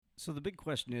So the big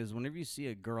question is, whenever you see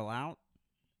a girl out,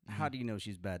 how do you know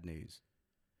she's bad news?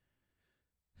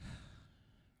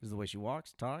 Is it the way she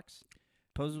walks, talks,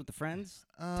 poses with the friends,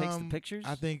 takes the pictures?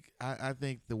 I think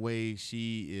the way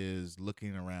she is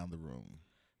looking around the room.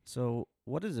 So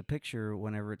what is a picture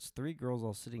whenever it's three girls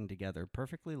all sitting together,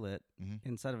 perfectly lit,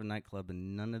 inside of a nightclub,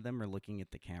 and none of them are looking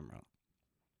at the camera?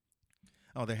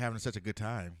 Oh, they're having such a good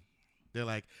time. They're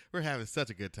like, we're having such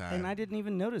a good time. And I didn't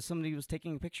even notice somebody was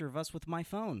taking a picture of us with my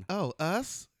phone. Oh,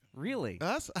 us? Really?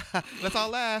 Us? Let's all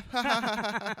laugh.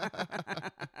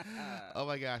 Oh,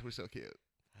 my gosh, we're so cute.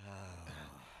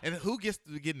 And who gets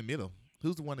to get in the middle?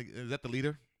 Who's the one? Is that the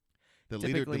leader? The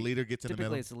leader gets in the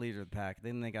middle? Typically, it's the leader of the pack.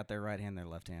 Then they got their right hand, their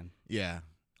left hand. Yeah.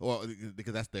 Well,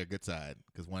 because that's their good side,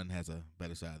 because one has a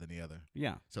better side than the other.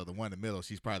 Yeah. So the one in the middle,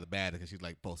 she's probably the bad because she's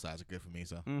like, both sides are good for me.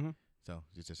 So, so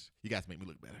it's just, you guys make me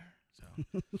look better. So,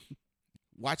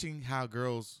 watching how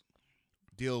girls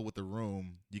deal with the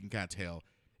room, you can kind of tell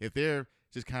if they're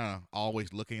just kind of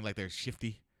always looking like they're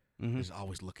shifty. They're just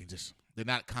always looking. They're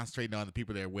not concentrating on the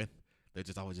people they're with. They're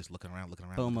just always just looking around.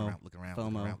 FOMO. Looking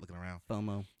around.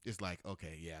 FOMO. It's like,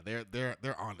 okay, yeah,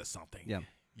 they're on to something. Yeah.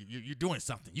 You're doing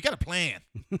something. You got a plan.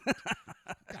 You got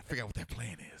to figure out what that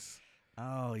plan is.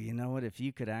 Oh, you know what? If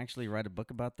you could actually write a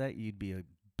book about that, you'd be a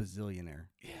bazillionaire.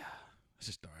 Yeah. Let's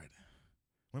just start.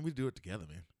 When we do it together,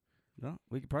 man. Well,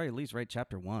 we could probably at least write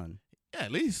chapter 1. Yeah,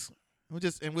 at least.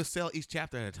 We'll sell each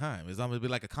chapter at a time. It's almost be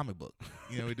like a comic book.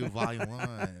 We do volume 1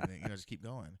 and then, just keep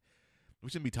going. We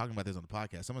shouldn't be talking about this on the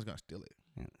podcast. Someone's going to steal it.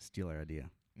 Yeah, steal our idea,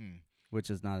 which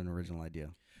is not an original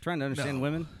idea. Trying to understand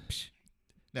women? Psh.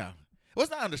 No. Well,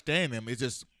 it's not understanding them. It's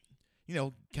just,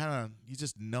 kind of, you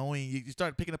just knowing, you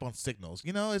start picking up on signals.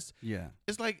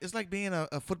 It's like being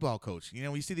a football coach.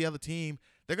 When you see the other team,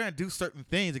 they're going to do certain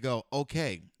things and go,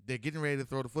 okay, they're getting ready to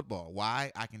throw the football.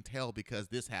 Why? I can tell because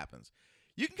this happens.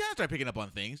 You can kind of start picking up on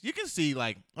things. You can see,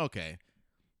 like, okay,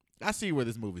 I see where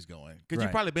this movie's going. Because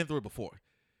you've probably been through it before.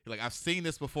 You're like, I've seen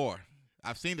this before.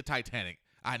 I've seen the Titanic.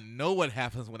 I know what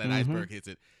happens when that iceberg hits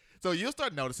it. So you'll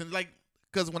start noticing, like,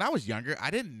 because when I was younger,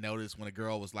 I didn't notice when a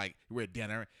girl was like, we're at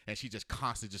dinner, and she just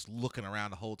constantly just looking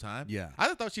around the whole time. Yeah. I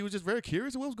just thought she was just very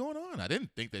curious of what was going on. I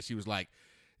didn't think that she was like,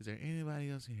 is there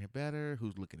anybody else in here better?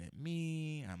 Who's looking at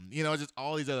me? Just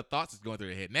all these other thoughts that's going through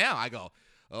her head. Now I go,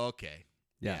 okay.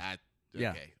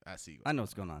 Okay, I see. I know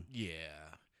what's going on.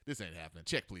 Yeah. This ain't happening.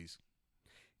 Check, please.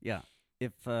 Yeah.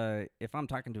 If I'm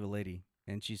talking to a lady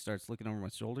and she starts looking over my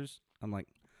shoulders, I'm like,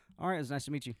 all right, it's nice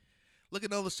to meet you.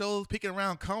 Looking over the shoulders, peeking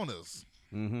around corners.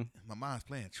 Mm-hmm. My mind's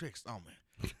playing tricks on me.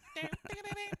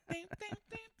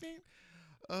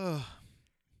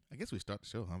 I guess we start the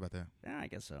show. How about that? Yeah, I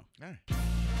guess so. All right.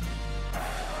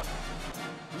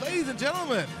 Ladies and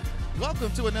gentlemen,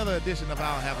 welcome to another edition of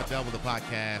I'll Have a Double, the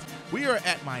podcast. We are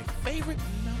at my favorite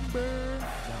number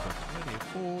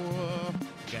 24.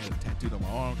 I got it tattooed on my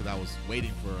arm because I was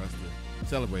waiting for us to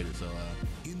celebrate it. So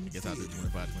I guess I'll do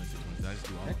 25, 26, 27. I just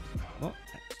do all of them. Well,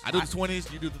 I do the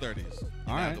 20s, you do the 30s.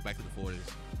 All right. I'll go back to the 40s.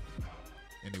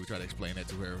 And then we try to explain that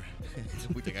to her.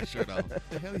 We take our shirt off. What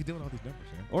the hell are you doing all these numbers,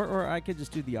 man? Or I could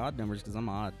just do the odd numbers because I'm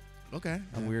odd. Okay.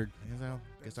 I'm weird.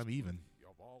 Guess I'm even.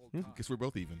 Guess we're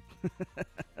both even.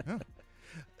 Yeah.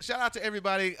 Shout out to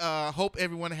everybody. Hope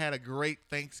everyone had a great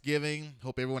Thanksgiving.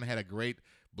 Hope everyone had a great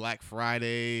Black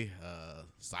Friday.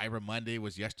 Cyber Monday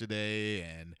was yesterday,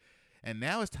 and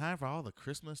now it's time for all the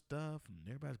Christmas stuff, and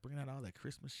everybody's bringing out all that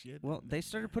Christmas shit. Well, they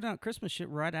started putting out Christmas shit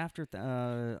right after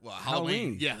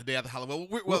Halloween. Yeah, the day after Halloween.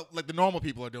 Well, like the normal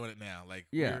people are doing it now. Like,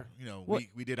 yeah,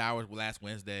 we did ours last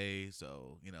Wednesday,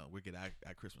 so we get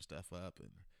our Christmas stuff up. And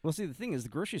well, see, the thing is, the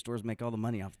grocery stores make all the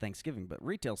money off Thanksgiving, but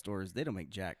retail stores, they don't make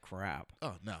jack crap.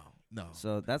 Oh no.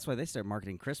 So that's why they start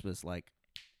marketing Christmas like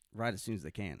right as soon as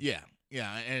they can. Yeah,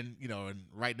 and and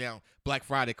right now Black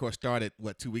Friday, of course, started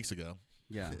 2 weeks ago.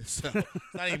 Yeah. So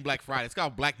it's not even Black Friday. It's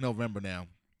called Black November now.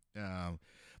 Yeah,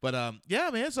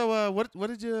 man. So what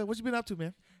you been up to,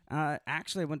 man?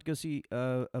 Actually, I went to go see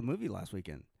a movie last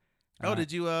weekend.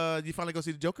 Did you finally go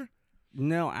see the Joker?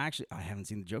 No, actually, I haven't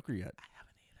seen the Joker yet. I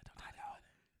haven't either. I know.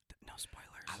 No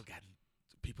spoilers. I've gotten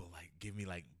people give me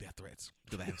death threats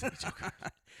because I haven't seen the Joker.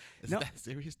 Is No. that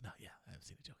serious? No, yeah, I haven't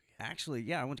seen the Joker yet. Actually,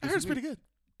 yeah, I went to I go heard see it's pretty good.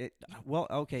 Well,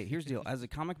 okay, here's the deal. As a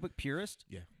comic book purist,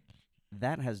 Yeah.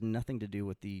 that has nothing to do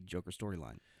with the Joker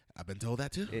storyline. I've been told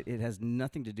that too. It has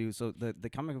nothing to do. So the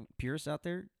comic book purists out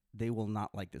there, they will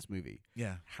not like this movie.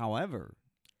 Yeah. However,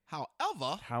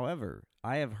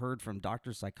 I have heard from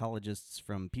doctors, psychologists,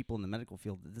 from people in the medical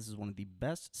field that this is one of the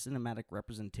best cinematic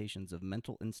representations of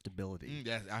mental instability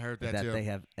Yeah, I heard that too. they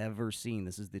have ever seen.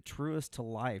 This is the truest to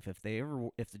life. If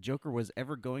the Joker was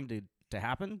ever going to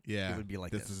happen, Yeah. it would be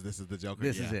like this. This is the Joker.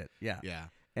 This yeah. is it. Yeah. Yeah.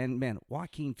 And man,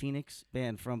 Joaquin Phoenix,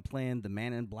 man, from playing the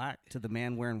Man in Black to the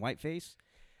man wearing whiteface,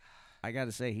 I got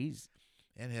to say he's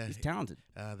talented.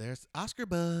 There's Oscar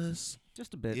buzz.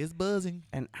 Just a bit. It's buzzing.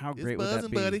 And how it's great buzzing, would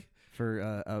that be buddy. For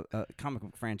a comic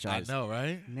book franchise? I know,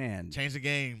 right? Man. Change the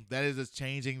game. That is just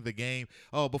changing the game.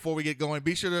 Oh, before we get going,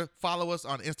 be sure to follow us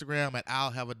on Instagram at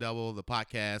I'll Have a Double, the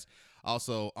podcast.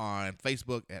 Also on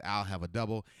Facebook at I'll Have a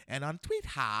Double. And on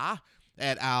Twitter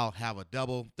at I'll Have a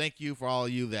Double. Thank you for all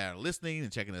of you that are listening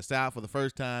and checking us out for the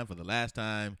first time, for the last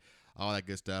time, all that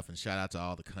good stuff. And shout out to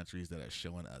all the countries that are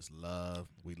showing us love.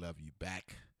 We love you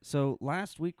back. So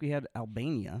last week we had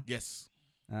Albania. Yes.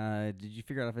 Did you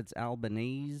figure out if it's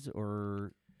Albanese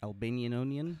or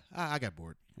Albanian? I got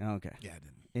bored. Okay. Yeah,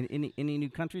 I didn't. Any new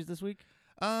countries this week?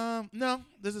 No,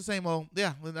 this is the same old.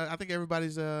 Yeah, I think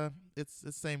everybody's it's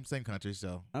the same country.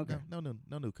 So okay, no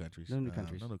new countries. No new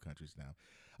countries. No new countries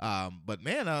now. But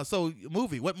man, so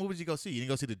movie. What movie did you go see? You didn't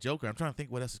go see The Joker. I'm trying to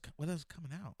think what else is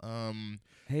coming out.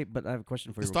 Hey, but I have a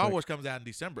question for you. Star Wars comes out in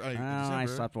December. I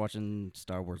stopped watching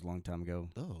Star Wars a long time ago.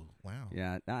 Oh wow.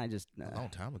 Yeah, I just a long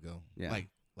time ago. Yeah,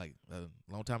 like a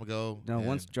long time ago. No,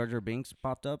 once Jar Jar Binks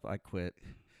popped up, I quit.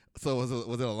 So was it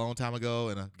a long time ago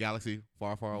in a galaxy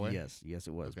far, far away? Yes,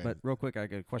 it was. Okay. But real quick, I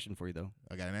got a question for you though.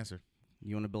 I got an answer.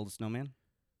 You want to build a snowman?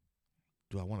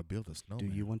 Do I want to build a snowman?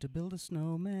 Do you want to build a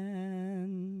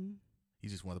snowman? You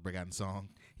just want to break out in song?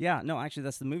 Yeah, no, actually,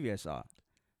 that's the movie I saw.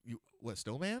 What,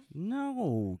 Snowman?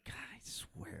 No, God, I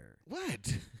swear.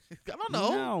 What? I don't know.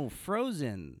 No,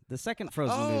 Frozen. The second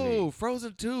Frozen movie. Oh,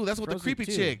 Frozen 2. That's what the creepy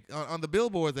 2. chick on the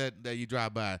billboard that you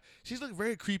drive by. She's looking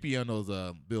very creepy on those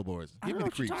billboards. I Give don't me know the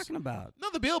what creeps. you're talking about.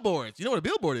 No, the billboards. You know what a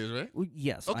billboard is, right? Well,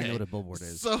 yes, okay. I know what a billboard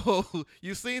is. So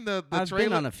you've seen the I've trailer? I've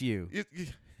been on a few.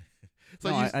 So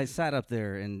no, I sat up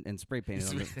there and spray painted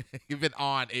on it. You've been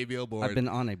on a billboard. I've been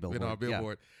on a billboard. Been on a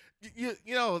billboard. Yeah.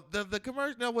 You know the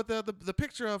commercial with the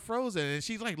picture of Frozen, and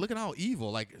she's like looking all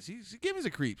evil, like she gave me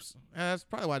the creeps. That's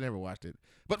probably why I never watched it.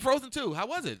 But Frozen 2, how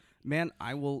was it? Man,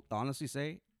 I will honestly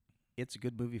say, it's a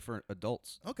good movie for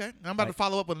adults. Okay, I'm about to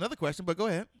follow up with another question, but go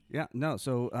ahead. Yeah, no.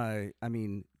 So I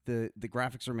mean, the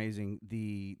graphics are amazing.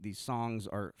 The songs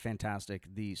are fantastic.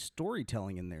 The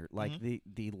storytelling in there, like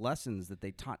the lessons that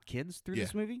they taught kids through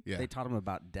this movie. Yeah. They taught them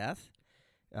about death.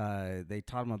 They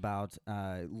taught them about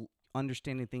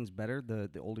understanding things better. The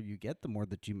older you get, the more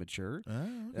that you mature.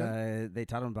 Okay. They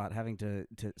taught them about having to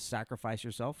sacrifice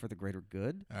yourself for the greater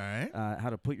good. All right. How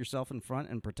to put yourself in front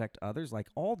and protect others. Like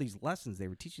all these lessons they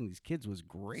were teaching these kids was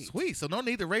great. Sweet. So no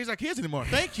need to raise our kids anymore.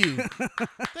 Thank you.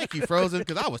 Thank you, Frozen,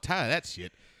 because I was tired of that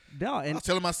shit. No, I was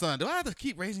telling my son, do I have to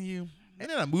keep raising you? And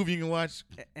then a movie you can watch.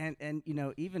 And you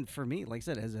know, even for me, like I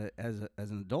said, as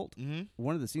an adult,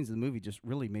 one of the scenes of the movie just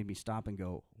really made me stop and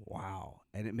go, wow.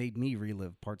 And it made me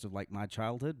relive parts of like my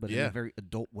childhood, but in a very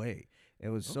adult way. It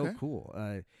was so cool.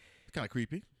 It's kind of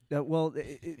creepy. Well,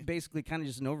 it basically kind of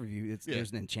just an overview.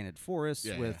 There's an enchanted forest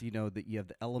with you know that you have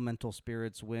the elemental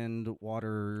spirits: wind,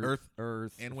 water,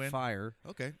 earth, and wind, fire.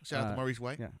 Okay, shout out to Maurice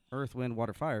White. Yeah, earth, wind,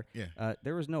 water, fire. Yeah.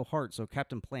 There was no heart, so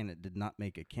Captain Planet did not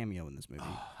make a cameo in this movie.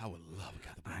 Oh, I would love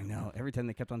Captain Planet. I know. Every time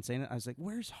they kept on saying it, I was like,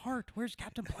 "Where's Heart? Where's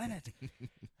Captain Planet?"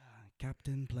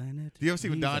 Captain Planet. Do you ever see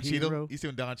when Don Cheadle? You see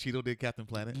when Don Cheadle did Captain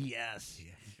Planet? Yes.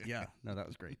 Yeah. No, that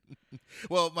was great.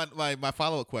 Well, my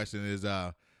follow-up question is,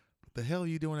 what the hell are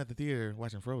you doing at the theater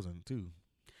watching Frozen 2?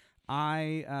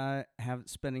 I have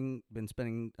been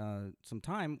spending some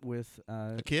time with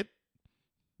a kid.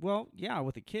 Well, yeah,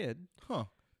 with a kid. Huh.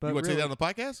 But you want to say that on the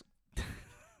podcast?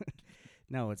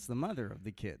 No, it's the mother of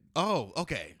the kid. Oh,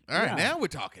 okay. All right, now we're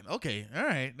talking. Okay, all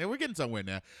right. Now we're getting somewhere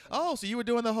now. Oh, so you were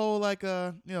doing the whole like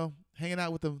hanging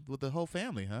out with the whole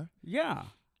family, huh? Yeah.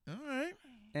 All right.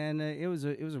 And it was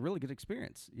a really good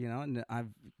experience, you know. And I've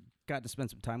got to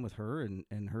spend some time with her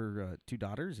and her 2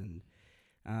 daughters and.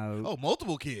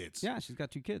 Multiple kids. Yeah, she's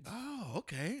got 2 kids. Oh,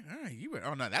 okay. All right. You were.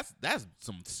 Oh no, that's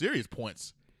some serious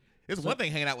points. It's one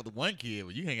thing hanging out with the 1 kid,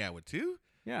 but you hang out with 2.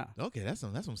 Yeah. Okay, that's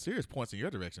some serious points in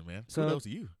your direction, man. So kudos to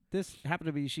you. This happened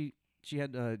to be she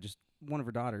had just one of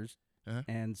her daughters,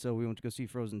 and so we went to go see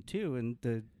Frozen 2, and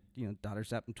the daughter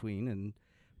sat between, and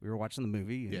we were watching the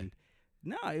movie, and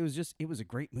no, it was a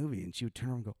great movie, and she would turn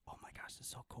around and go, "Oh my gosh, this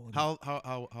is so cool." How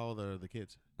old are the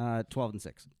kids? 12 and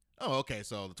 6. Oh, okay.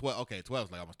 So the 12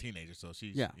 is like almost teenager. So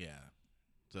she's yeah.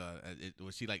 So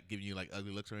was she like giving you like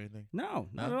ugly looks or anything? No,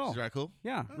 not at all. She's right cool.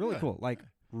 Yeah, really cool. Like.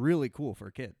 Really cool for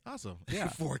a kid. Awesome. Yeah.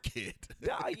 For a kid.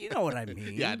 You know what I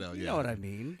mean. Yeah, I know. You know what I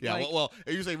mean. Yeah, like, well,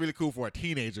 you say really cool for a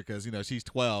teenager because, she's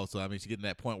 12. So, I mean, she's getting to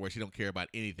that point where she don't care about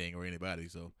anything or anybody.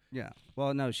 So. Yeah.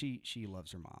 Well, no, she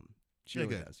loves her mom. She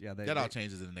really does. Yeah. That all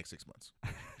changes in the next 6 months.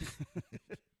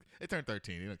 They turn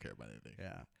 13. They don't care about anything.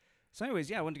 Yeah. So, anyways,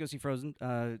 yeah, I went to go see Frozen.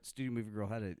 Studio Movie Girl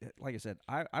had it. Like I said,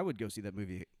 I would go see that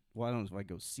movie. Well, I don't know if I'd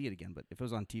go see it again, but if it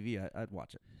was on TV, I'd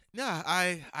watch it. Yeah,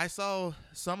 I saw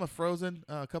some of Frozen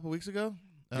a couple weeks ago.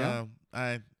 Yeah.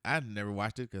 I never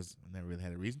watched it because I never really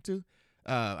had a reason to.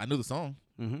 I knew the song.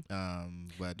 Mm-hmm.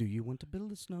 But do you want to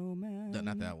build a snowman? No,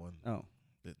 not that one. Oh.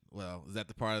 Well, is that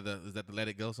the Let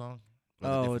It Go song?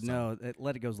 Oh no,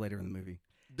 Let It Go's later in the movie.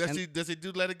 Does he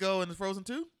do Let It Go in the Frozen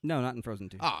 2? No, not in Frozen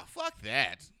 2. Oh, fuck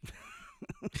that.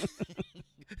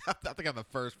 I think I'm the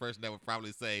first person that would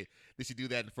probably say, did she do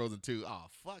that in Frozen 2? Oh,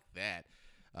 fuck that.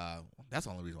 That's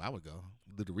the only reason I would go.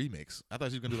 Do the remix. I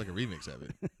thought she was going to do like a remix of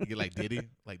it. You get like Diddy,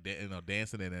 like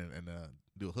dancing and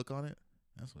do a hook on it.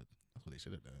 That's what they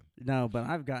should have done. No, but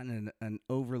I've gotten an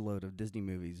overload of Disney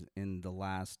movies in the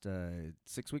last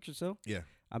 6 weeks or so. Yeah.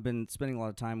 I've been spending a lot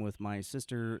of time with my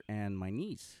sister and my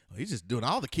niece. Oh, he's just doing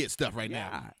all the kid stuff right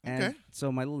now. And okay. So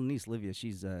my little niece, Livia,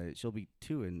 she'll be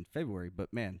 2 in February.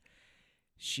 But, man,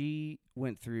 she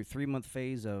went through a 3-month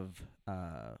phase of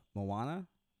Moana,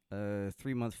 a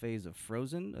 3-month phase of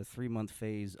Frozen, a 3-month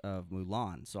phase of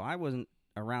Mulan. So I wasn't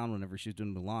around whenever she was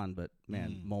doing Mulan. But,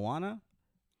 man, Moana,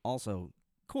 also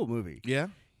cool movie. Yeah?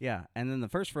 Yeah. And then the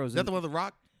first Frozen. Is that the one with The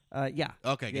Rock? Yeah.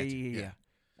 Okay, gotcha. Yeah.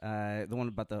 The one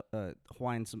about the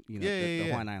Hawaiian, the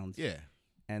Hawaiian Islands. Yeah.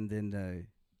 And then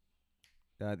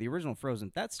the original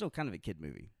Frozen, that's still kind of a kid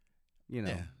movie,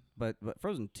 Yeah. But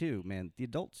Frozen 2, man, the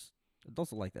adults will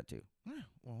like that too. Yeah,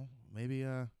 well, maybe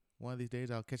one of these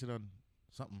days I'll catch it on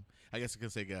something. I guess I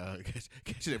can say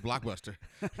catch it at Blockbuster.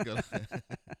 go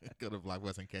to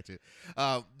Blockbuster and catch it.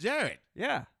 Jared.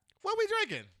 Yeah. What are we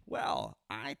drinking? Well,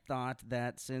 I thought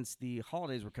that since the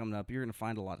holidays were coming up, you're going to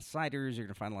find a lot of ciders. You're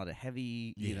going to find a lot of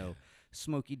heavy,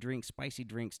 smoky drinks, spicy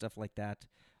drinks, stuff like that.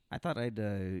 I thought I'd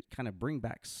kind of bring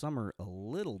back summer a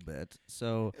little bit.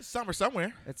 So it's summer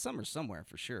somewhere. It's summer somewhere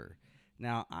for sure.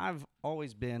 Now, I've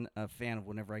always been a fan of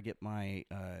whenever I get my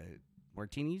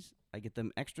martinis, I get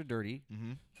them extra dirty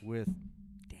with,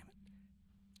 damn it.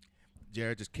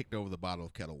 Jared just kicked over the bottle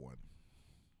of Kettle One.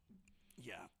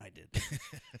 Yeah, I did.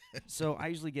 So I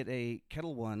usually get a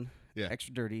Kettle One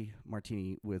extra dirty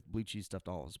martini with blue cheese stuffed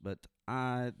olives, but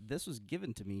this was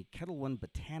given to me Kettle One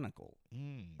Botanical.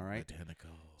 All right,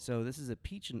 Botanical. So this is a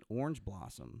peach and orange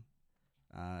blossom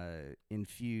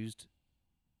infused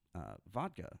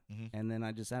vodka, and then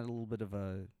I just added a little bit of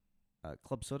a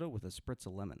club soda with a spritz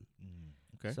of lemon.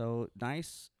 Okay. So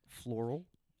nice floral,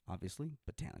 obviously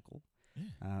botanical,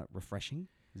 refreshing,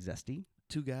 zesty.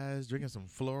 2 guys drinking some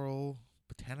floral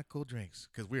botanical drinks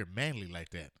because we're manly like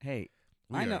that. Hey,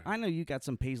 I know you got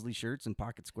some paisley shirts and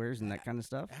pocket squares and that kind of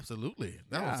stuff. Absolutely.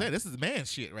 That's what I'm saying. This is man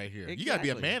shit right here. Exactly. You got to be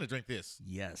a man to drink this.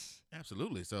 Yes.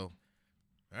 Absolutely. So,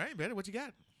 all right, Betty, what you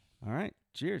got? All right.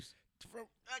 Cheers.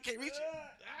 I can't reach it.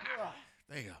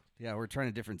 There you go. Yeah, we're trying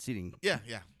a different seating. Yeah.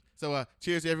 So,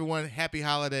 cheers to everyone. Happy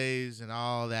holidays and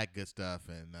all that good stuff.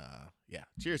 And,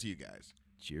 cheers to you guys.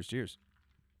 Cheers.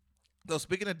 So,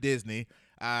 speaking of Disney,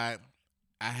 I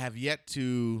have yet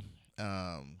to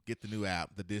get the new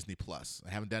app, the Disney Plus.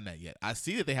 I haven't done that yet. I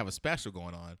see that they have a special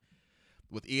going on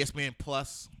with ESPN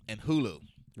Plus and Hulu.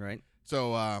 Right.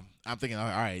 So I'm thinking, all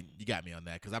right, you got me on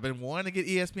that because I've been wanting to get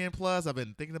ESPN Plus. I've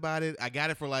been thinking about it. I got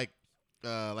it for like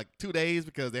 2 days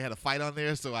because they had a fight on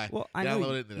there. So I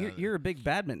downloaded it. You're a big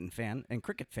badminton fan and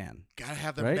cricket fan. Gotta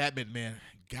have the badminton, man.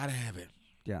 Gotta have it.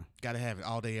 Yeah. Gotta have it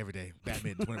all day, every day.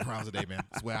 Badminton, 24 hours a day, man.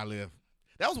 That's where I live.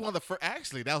 That was one of the first.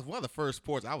 Actually, that was one of the first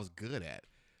sports I was good at.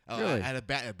 Really? I had a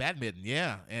badminton,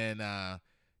 yeah, and the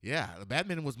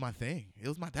badminton was my thing. That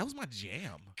was my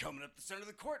jam. Coming up the center of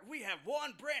the court, we have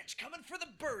Juan Branch coming for the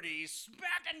birdies,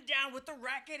 smacking down with the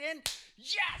racket, and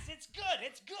yes, it's good.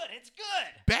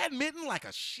 Badminton like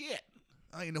a shit.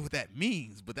 I don't even know what that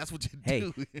means, but that's what you do.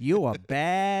 Hey, you a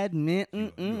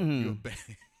badminton.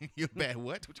 You're a bad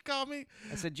what? What you call me?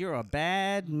 I said you're a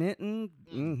badminton.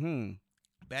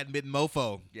 Badminton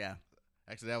mofo. Yeah.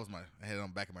 Actually, I had it on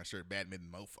the back of my shirt, badminton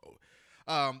mofo.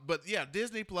 But yeah,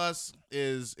 Disney Plus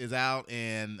is out,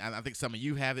 and I think some of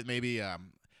you have it. Maybe I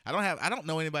don't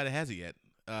know anybody that has it yet.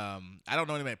 I don't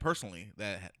know anybody personally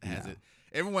that has it.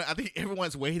 I think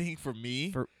everyone's waiting for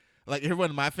me. Like everyone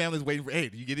in my family's waiting for. Hey,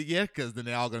 do you get it yet? Because then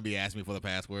they're all going to be asking me for the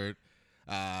password.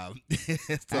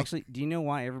 Actually, do you know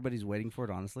why everybody's waiting for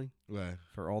it? Honestly, what?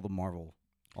 For all the Marvel,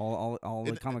 all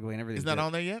the comic book and everything. It's not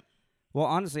on there yet. Well,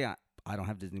 honestly, I don't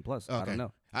have Disney Plus. Okay. I don't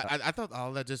know. I thought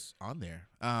all that just on there.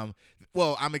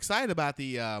 Well, I'm excited about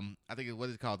the I think what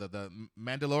is it called, the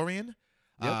Mandalorian.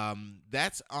 Yep.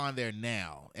 That's on there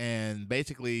now, and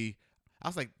basically, I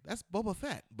was like, that's Boba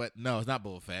Fett, but no, it's not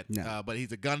Boba Fett. No. But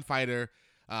he's a gunfighter.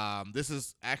 This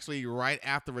is actually right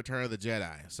after Return of the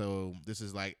Jedi, so this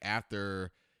is like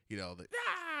after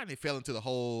and they fell into the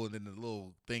hole, and then the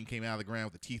little thing came out of the ground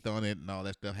with the teeth on it, and all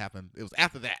that stuff happened. It was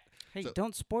after that. Hey,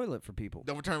 don't spoil it for people.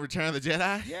 Don't Return of the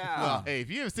Jedi? Yeah. Well, hey, if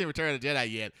you haven't seen Return of the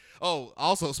Jedi yet,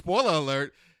 also, spoiler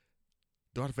alert,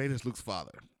 Darth Vader is Luke's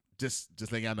father. Just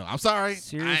letting y'all know. I'm sorry.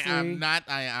 Seriously? I'm not.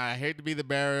 I hate to be the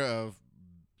bearer of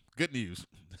good news.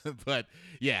 But,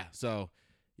 yeah, so,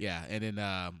 yeah. And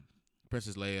then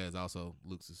Princess Leia is also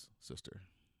Luke's sister.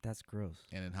 That's gross.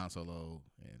 And then Han Solo,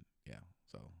 and, yeah,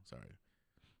 so, sorry.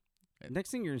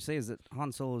 Next thing you're going to say is that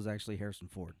Han Solo is actually Harrison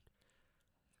Ford.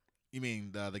 You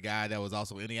mean the guy that was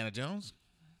also Indiana Jones?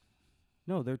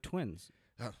 No, they're twins.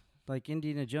 Like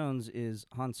Indiana Jones is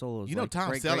Han Solo's. Tom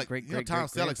Selleck. Tom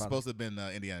Selleck's supposed to have been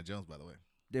Indiana Jones, by the way.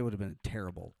 It would have been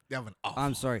terrible. That would have been awful.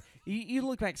 I'm sorry. You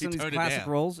look back at some of these classic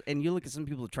roles, and you look at some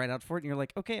people who tried out for it, and you're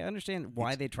like, okay, I understand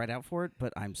why they tried out for it,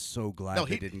 but I'm so glad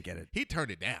they didn't get it. He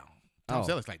turned it down. Tom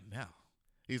Selleck's like, no.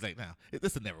 He's like, no,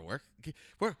 this will never work.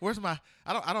 Where's my?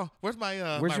 I don't. Where's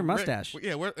my? Where's your mustache?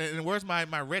 Where's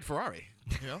my red Ferrari?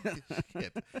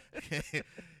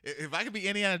 If I could be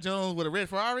Indiana Jones with a red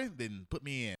Ferrari, then put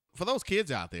me in. For those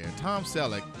kids out there, Tom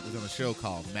Selleck was on a show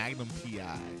called Magnum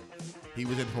P.I. He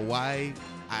was in Hawaii.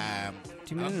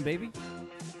 2 Men and a Baby?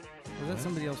 Or was that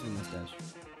somebody else with a mustache?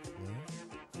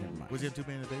 What? Never mind. Was he in 2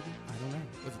 Men and a Baby? I don't know.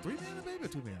 Was it 3 Men and a Baby or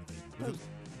 2 Men and a Baby? I don't know.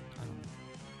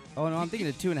 Oh, no, I'm thinking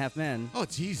of 2.5 Men. Oh,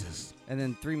 Jesus. And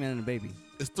then 3 Men and a Baby.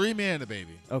 It's 3 Men and a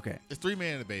Baby. Okay. It's 3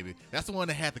 Men and a Baby. That's the one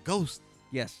that had the ghost.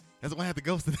 Yes. That's the one that had the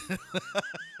ghost.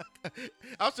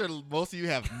 I'm sure most of you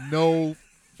have no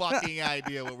fucking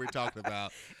idea what we're talking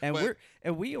about.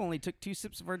 And we only took 2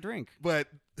 sips of our drink. But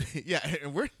yeah,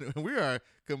 and we are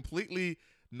completely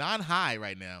non-high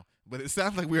right now. But it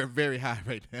sounds like we are very high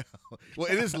right now. Well,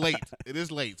 it is late. It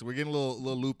is late, so we're getting a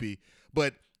little loopy.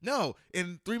 But no,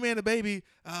 in 3 Men and a Baby,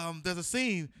 there's a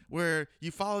scene where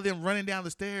you follow them running down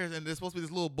the stairs, and there's supposed to be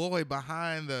this little boy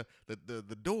behind the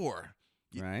door.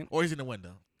 Right. Or he's in the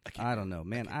window. I don't know,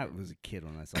 man. I was a kid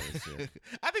when I saw this shit.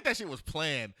 I think that shit was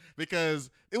planned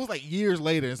because it was like years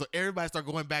later, and so everybody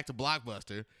started going back to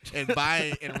Blockbuster and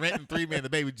buying and renting 3 Men and a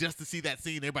Baby just to see that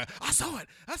scene. Everybody, I saw it.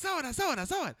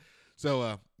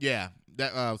 So yeah,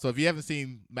 that. So if you haven't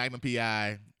seen Magnum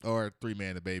P.I. or 3 Men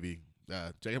and a Baby,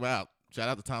 check them out. Shout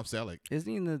out to Tom Selleck. Isn't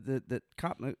he in the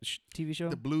cop TV show?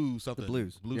 The Blues something. The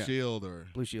Blues. Blue Shield or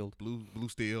Blue Shield. Blue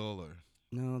Steel or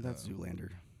no, that's Zoolander.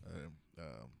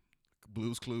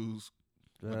 Blues Clues.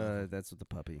 That's with the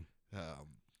puppy.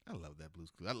 I love that Blues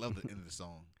Clues. I love the end of the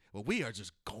song. Well, we are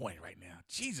just going right now.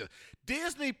 Jesus,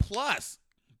 Disney Plus,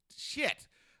 shit.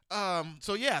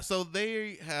 So yeah, so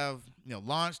they have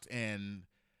launched, and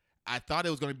I thought it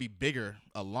was going to be bigger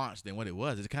a launch than what it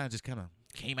was. It kind of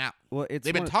came out. Well,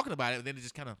 they've been talking about it, and then it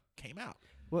just kind of came out.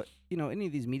 Well, any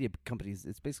of these media companies,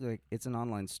 it's basically like it's an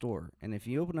online store, and if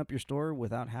you open up your store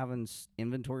without having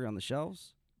inventory on the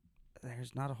shelves,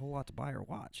 there's not a whole lot to buy or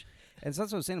watch. And so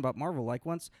that's what I was saying about Marvel. Like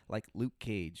Luke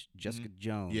Cage, Jessica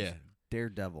Jones,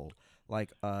 Daredevil,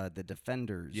 like the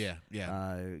Defenders,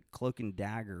 Cloak and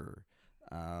Dagger,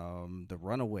 the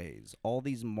Runaways, all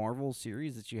these Marvel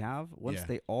series that you have. Once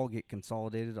they all get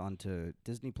consolidated onto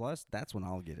Disney Plus, that's when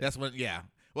I'll get it. That's when,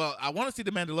 Well, I want to see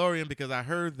The Mandalorian because I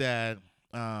heard that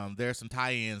there's some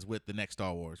tie-ins with the next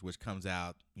Star Wars, which comes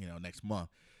out next month.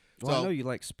 Well, I know you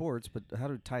like sports, but how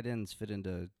do tight ends fit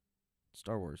into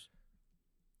Star Wars?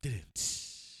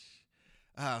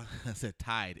 I said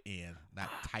tied in, not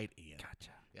tight end.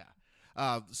 Gotcha.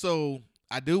 Yeah. So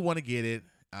I do want to get it.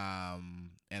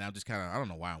 And I'm just I don't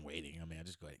know why I'm waiting. I mean, I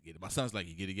just go ahead and get it. My son's like,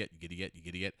 you get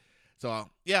it yet. So I'm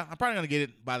probably gonna get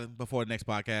it before the next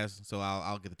podcast. So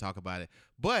I'll get to talk about it.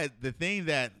 But the thing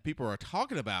that people are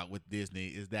talking about with Disney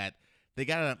is that they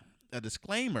got a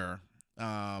disclaimer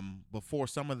before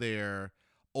some of their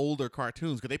older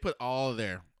cartoons, because they put all of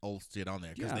their old shit on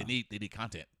there because they need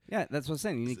content. Yeah, that's what I'm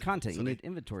saying. You need content. You need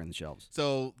inventory in the shelves.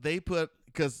 So they put,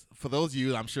 because for those of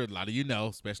you, I'm sure a lot of you know,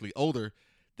 especially older,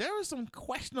 there are some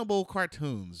questionable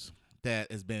cartoons that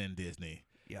has been in Disney.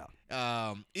 Yeah.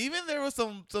 Even there was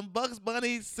some Bugs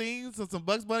Bunny scenes and some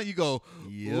Bugs Bunny. You go,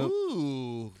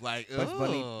 ooh, like Bugs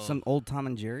Bunny, some old Tom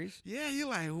and Jerry's. Yeah, you're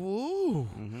like, ooh,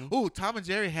 ooh. Tom and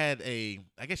Jerry had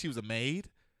I guess she was a maid.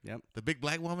 Yep. The big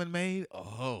black woman maid.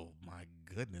 Oh my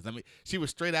goodness. I mean, she was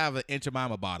straight out of an Aunt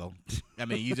Jemima bottle. I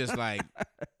mean, you just like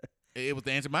it was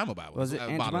the Aunt Jemima bottle. Was it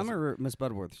Aunt Jemima or Miss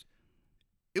Butterworth's?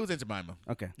 It was Aunt Jemima.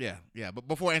 Okay. Yeah. But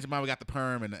before Aunt Jemima got the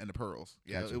perm and the pearls.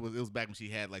 Yeah, gotcha. it was back when she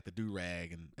had like the do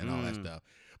rag and all that stuff.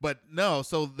 But no,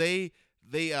 so they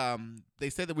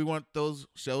said that we want those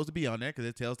shows to be on there because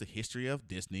it tells the history of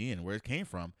Disney and where it came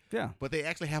from. Yeah. But they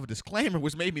actually have a disclaimer,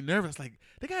 which made me nervous. Like,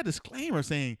 they got a disclaimer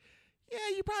saying,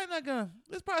 yeah, you're probably not gonna.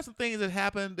 There's probably some things that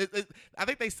happened. I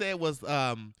think they said was,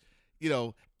 you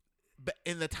know, but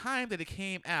in the time that it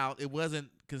came out, it wasn't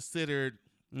considered,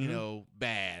 you know,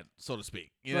 bad, so to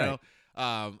speak. You know,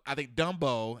 I think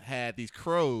Dumbo had these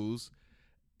crows,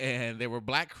 and they were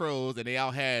black crows, and they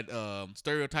all had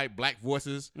stereotype black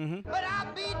voices. Mm-hmm. But I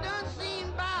be done seen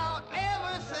about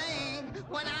everything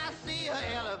when I see an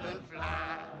elephant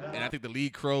fly. And I think the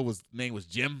lead crow name was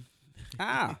Jim.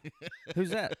 Ah, who's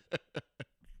that?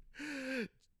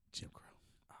 Jim Crow.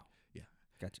 Oh, yeah,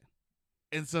 gotcha.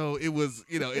 And so it was,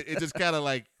 you know, it just kind of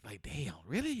like, damn,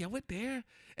 really? I went there.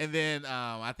 And then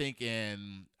I think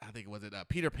was it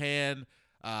Peter Pan?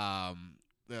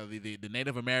 The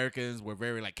Native Americans were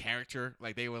very like caricature,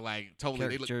 like they were like totally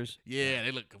caricatures.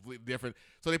 They look completely different.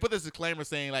 So they put this disclaimer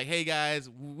saying like, hey guys,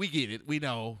 we get it, we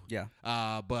know. Yeah.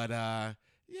 But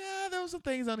yeah, there was some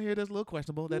things on here that's a little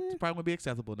questionable. That probably would be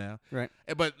acceptable now. Right.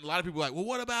 But a lot of people are like, well,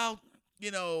 what about, you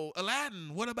know,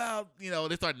 Aladdin? What about, you know,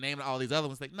 they start naming all these other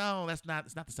ones. Like, no, it's not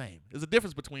the same. There's a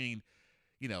difference between,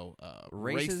 you know,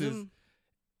 races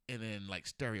and then like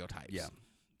stereotypes. Yeah.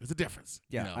 There's a difference.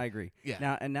 Yeah, you know? I agree.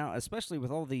 Yeah. Now, especially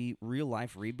with all the real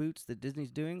life reboots that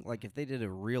Disney's doing, like if they did a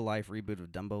real life reboot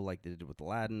of Dumbo, like they did with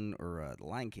Aladdin or The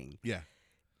Lion King. Yeah.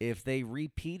 If they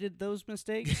repeated those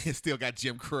mistakes, it still got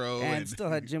Jim Crow and still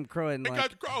had Jim Crow and they like, got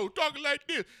the Crow talking like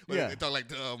this. Well, yeah. They talk like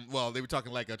they were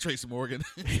talking like Tracy Morgan.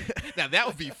 Now that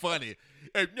would be funny.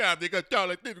 And now they got to talk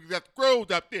like this. We got the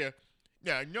crows up there.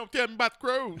 Yeah, you don't tell me about the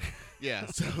crows. Yeah,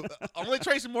 so only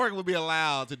Tracy Morgan would be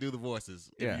allowed to do the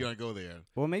voices if you're gonna go there.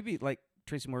 Well, maybe like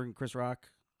Tracy Morgan, Chris Rock,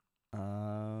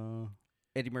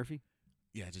 Eddie Murphy.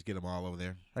 Yeah, just get them all over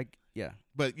there. Like, yeah.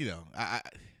 But you know,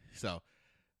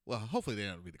 well, hopefully they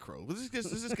don't be the crows. Let's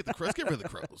just get the crows. Let's get rid of the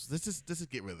crows. Let's just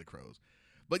get rid of the crows.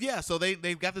 But yeah, so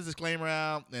they've got this disclaimer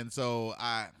out, and so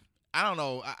I don't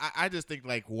know. I just think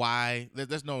like why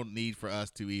there's no need for us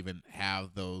to even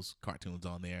have those cartoons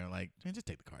on there. Like, man, just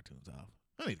take the cartoons off.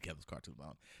 I don't need to have those cartoons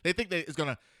on. They think that it's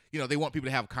gonna, you know, they want people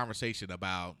to have a conversation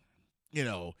about, you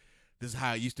know, this is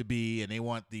how it used to be, and they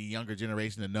want the younger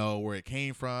generation to know where it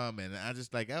came from. And I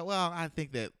just like, well, I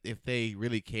think that if they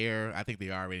really care, I think they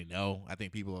already know. I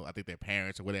think their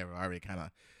parents or whatever already kind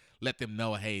of let them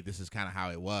know, hey, this is kind of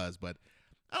how it was. But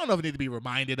I don't know if it need to be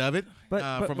reminded of it.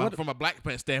 But from a black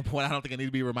standpoint, I don't think I need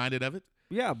to be reminded of it.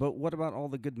 Yeah, but what about all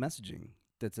the good messaging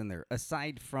that's in there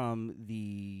aside from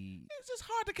the? It's just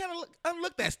hard to kind of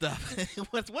unlook that stuff.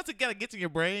 Once it kind of gets in your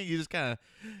brain, you just kind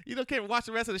of can't watch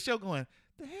the rest of the show going,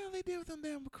 the hell they did with them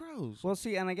damn crows. Well,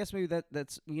 see, and I guess maybe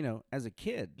that's you know, as a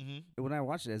kid, when I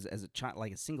watched it as a child,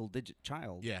 like a single digit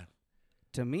child. Yeah.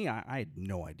 To me, I had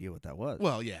no idea what that was.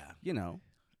 Well, yeah. You know.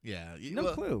 Yeah.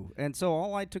 No clue. And so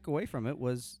all I took away from it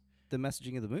was the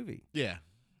messaging of the movie. Yeah.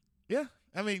 Yeah.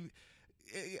 I mean,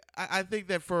 I think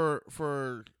that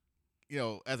for you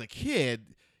know, as a kid,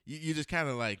 you just kind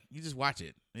of like, you just watch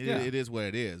it. It is what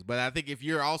it is. But I think if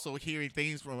you're also hearing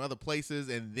things from other places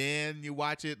and then you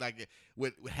watch it, like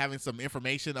with having some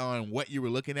information on what you were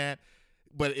looking at,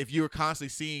 but if you were constantly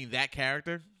seeing that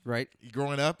character, right,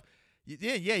 growing up, you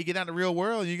get out in the real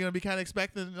world, you're going to be kind of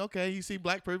expecting, okay, you see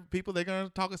black people, they're going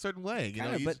to talk a certain way. You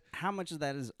know, but how much of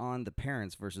that is on the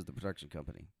parents versus the production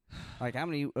company? Like how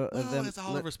many of them? It's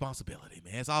all a responsibility,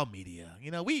 man. It's all media.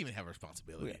 You know, we even have a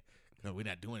responsibility. No, we're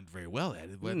not doing very well at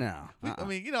it. But no. I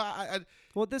mean, you know,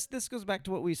 well, this goes back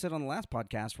to what we said on the last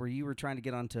podcast where you were trying to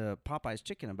get onto Popeye's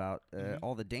Chicken about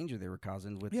all the danger they were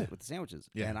causing with the sandwiches.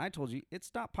 Yeah. And I told you it's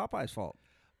not Popeye's fault.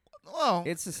 Well,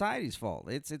 it's society's fault.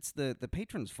 It's the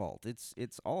patron's fault.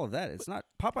 It's all of that. It's not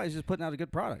Popeye's just putting out a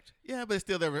good product. Yeah, but it's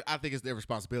still I think it's their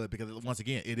responsibility because once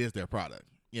again, it is their product.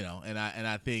 You know, and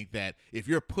I think that if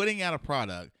you're putting out a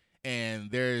product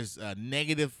and there's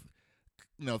negative,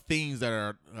 you know, things that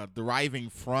are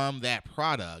deriving from that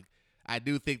product, I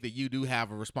do think that you do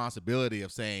have a responsibility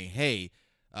of saying, hey,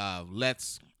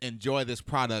 let's enjoy this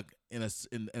product in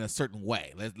a certain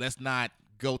way. Let's not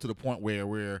go to the point where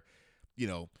we're, you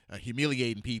know,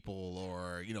 humiliating people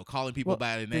or, you know, calling people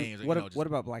by their names. What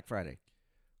about Black Friday?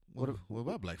 What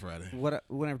about Black Friday?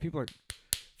 Whenever people are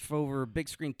over big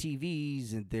screen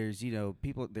TVs and there's, you know,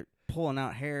 people, they're pulling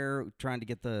out hair trying to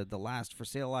get the last for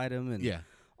sale item and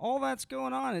all that's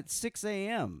going on at 6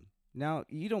 a.m. Now,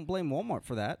 you don't blame Walmart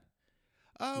for that.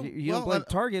 You don't blame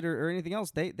Target or anything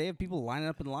else. They have people lining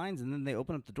up in lines and then they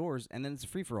open up the doors and then it's a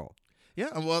free-for-all.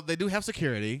 Yeah, well, they do have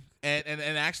security, and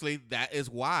actually that is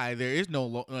why there is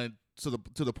no to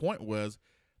the point was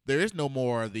there is no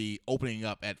more the opening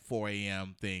up at 4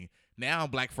 a.m. thing. Now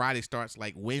Black Friday starts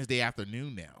like Wednesday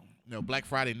afternoon now. You know, Black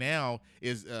Friday now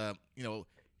is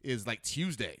is like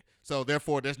Tuesday. So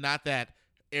therefore, there's not that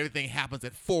everything happens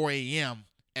at 4 a.m.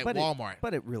 at but Walmart.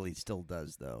 But it really still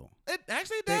does, though. It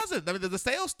actually doesn't. I mean, the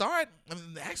sales start. I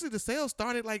mean, actually, the sales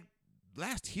started like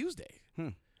last Tuesday.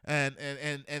 And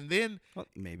then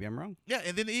maybe I'm wrong. Yeah,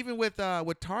 and then even with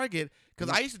Target,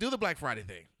 because I used to do the Black Friday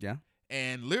thing. Yeah.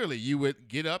 And literally, you would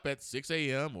get up at 6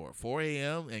 a.m. or 4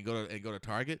 a.m. and go to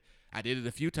Target. I did it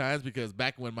a few times because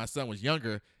back when my son was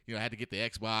younger, I had to get the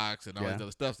Xbox and all this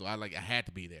other stuff, so I had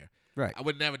to be there. Right. I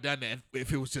would have never done that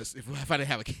if it was just if I didn't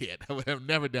have a kid. I would have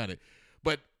never done it.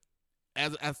 But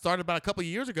as I started about a couple of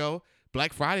years ago,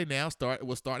 Black Friday now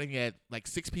was starting at like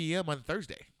 6 p.m. on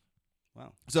Thursday.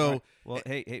 Wow. So right. Well,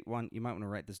 hey, Juan, you might want to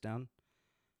write this down.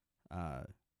 I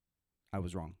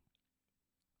was wrong.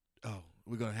 Oh,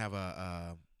 we're gonna have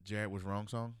a Jared was wrong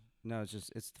song? No, it's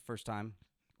the first time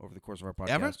over the course of our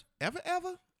podcast. Ever?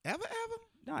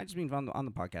 No, I just mean on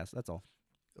the podcast. That's all.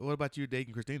 What about you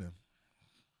dating Christina?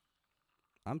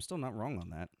 I'm still not wrong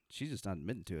on that. She's just not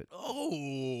admitting to it.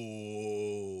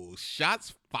 Oh,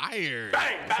 shots fired.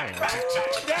 Bang, bang, bang.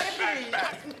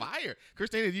 Shots fired.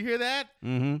 Christina, did you hear that?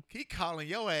 Mm-hmm. He calling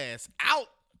your ass out.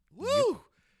 Woo. Yep.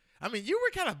 I mean, you were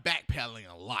kind of backpedaling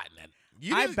a lot in that.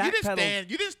 You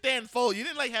didn't stand full. You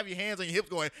didn't like have your hands on your hips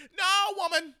going, no,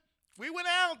 woman. We went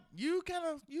out. You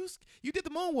did the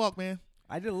moonwalk, man.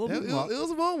 I did a little moonwalk. It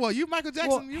was a moonwalk. You Michael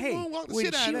Jackson. You moonwalked the shit out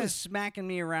of that. When she was smacking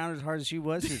me around as hard as she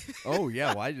was, oh,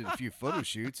 yeah, well, I did a few photo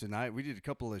shoots, and we did a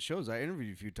couple of shows. I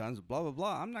interviewed a few times, blah, blah,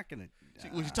 blah. I'm not going to...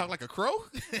 Would you talk like a crow?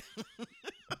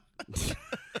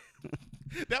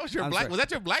 That was your black... Was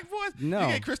that your black voice? No. You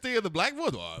gave Christina the black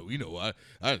voice? Oh,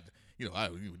 I did a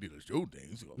show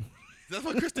thing. So. That's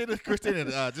what Christina,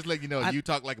 just let you know, you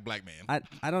talk like a black man.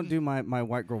 I don't do my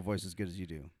white girl voice as good as you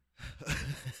do.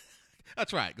 I'll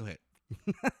try it. Go ahead.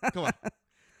 Come on.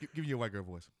 Give me your white girl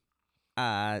voice.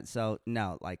 So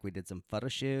no, like we did some photo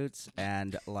shoots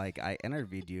and like I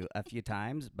interviewed you a few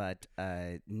times, but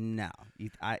no,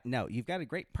 you've got a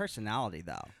great personality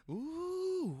though.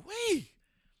 Ooh, wait.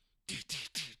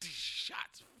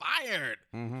 Shots fired.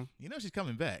 Mm-hmm. You know she's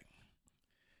coming back.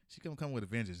 She's gonna come with a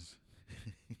vengeance.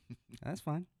 That's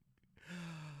fine.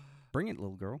 Bring it,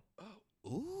 little girl.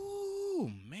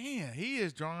 Ooh, man, he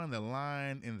is drawing the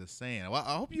line in the sand. Well,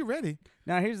 I hope you're ready.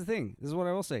 Now, here's the thing. This is what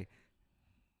I will say.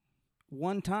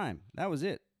 One time, that was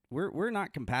it. We're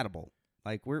not compatible.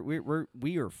 Like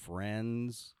we are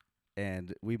friends,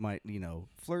 and we might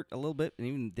flirt a little bit, and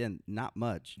even then, not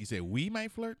much. You say we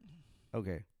might flirt?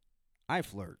 Okay, I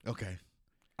flirt. Okay,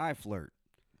 I flirt,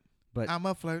 but I'm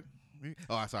a flirt.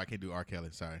 Oh, I'm sorry, I can't do R. Kelly.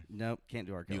 Sorry. Nope, can't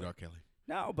do R. Kelly. Do R. Kelly.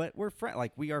 No, but we're friends.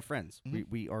 Like we are friends. Mm-hmm.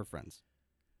 We are friends.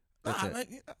 That's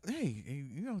it. Hey,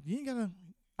 you ain't gotta.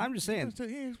 I'm just saying.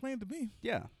 You explain to me.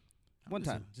 Yeah. One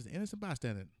time. Just an innocent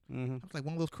bystander. Mm-hmm. I was like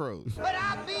one of those crows. But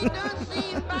I've been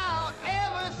unseen about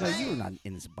everything. No, you were not an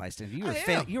innocent bystander.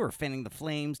 You were fanning the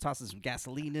flames, tossing some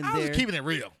gasoline in there. I was just keeping it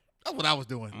real. That's what I was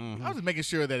doing. Mm-hmm. I was just making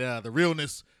sure that the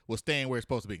realness was staying where it's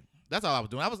supposed to be. That's all I was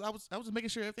doing. I was just making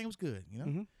sure everything was good.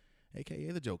 Mm-hmm.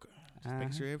 AKA the Joker. Just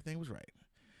making sure everything was right.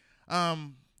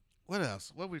 What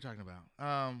else? What were we talking about?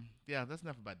 Yeah, that's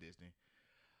enough about Disney.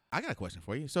 I got a question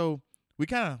for you. So we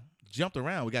kind of jumped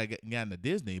around. We got into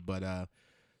Disney, but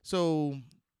so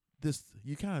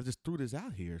you kind of just threw this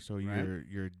out here. So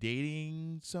you're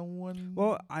dating someone?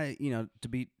 Well, to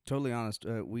be totally honest,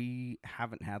 we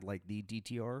haven't had like the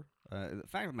DTR. The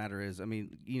fact of the matter is, I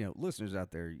mean, listeners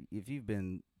out there, if you've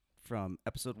been from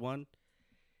episode 1,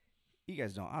 you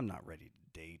guys know I'm not ready to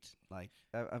date. Like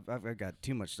I've got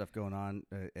too much stuff going on.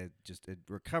 Just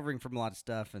recovering from a lot of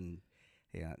stuff, and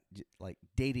like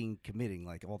dating, committing,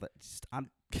 like all that. I'm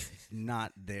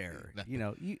not there.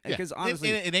 Because honestly,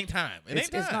 it ain't time.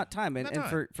 It's not time.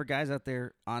 And for guys out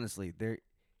there, honestly, it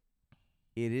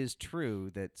is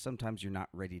true that sometimes you're not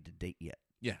ready to date yet.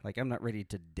 Yeah. Like I'm not ready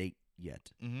to date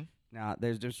yet. Mm-hmm. Now,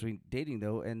 there's a difference between dating,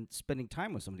 though, and spending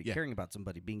time with somebody, caring about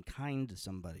somebody, being kind to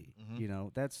somebody. Mm-hmm.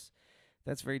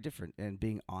 That's very different. And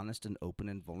being honest and open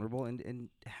and vulnerable and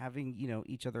having,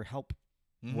 each other help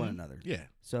one another. Yeah.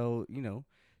 So,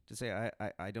 to say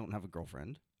I don't have a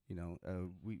girlfriend,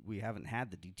 we haven't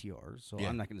had the DTR, so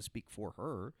I'm not going to speak for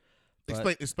her.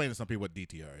 Explain to some people what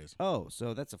DTR is. Oh,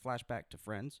 so that's a flashback to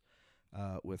Friends.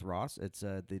 With Ross, it's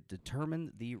the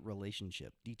determine the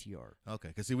relationship, DTR. Okay,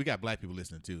 because see, we got black people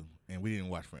listening too, and we didn't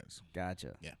watch Friends.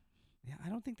 Gotcha. Yeah. I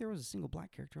don't think there was a single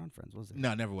black character on Friends, was there?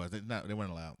 No, never was. They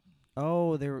weren't allowed.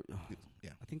 Oh, there. Yeah.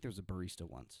 I think there was a barista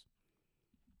once.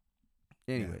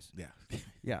 Anyways. Yeah.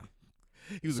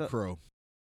 He was a crow.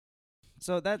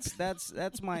 So that's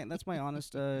my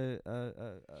honest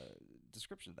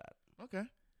description of that. Okay.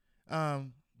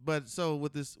 But so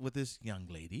with this young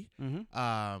lady, mm-hmm.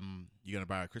 You gonna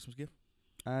buy her a Christmas gift?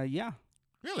 Yeah.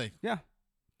 Really? Yeah.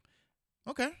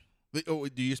 Okay.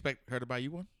 Do you expect her to buy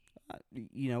you one?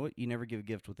 You know what? You never give a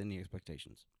gift with any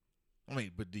expectations. I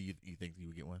mean, but do you think you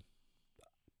would get one?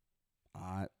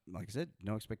 Like I said,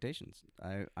 no expectations.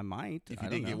 I might. If you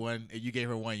didn't get one, if you gave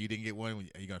her one, you didn't get one,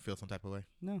 are you going to feel some type of way?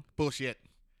 No. Bullshit.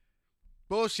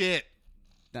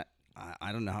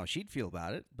 I don't know how she'd feel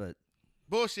about it, but.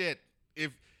 Bullshit.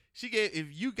 If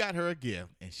you got her a gift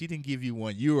and she didn't give you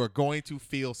one, you are going to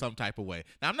feel some type of way.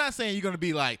 Now, I'm not saying you're going to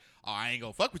be like, oh, I ain't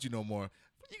going to fuck with you no more.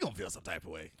 But you're going to feel some type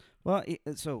of way. Well,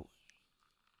 so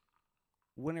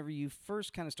whenever you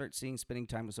first kind of start seeing spending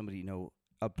time with somebody,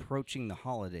 approaching the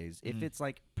holidays, if it's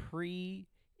like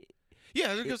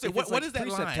yeah, what is that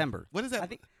line? September. What is that? I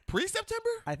think pre-September?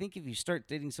 I think if you start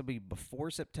dating somebody before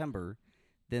September,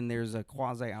 then there's a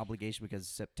quasi-obligation because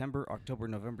September, October,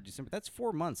 November, December, that's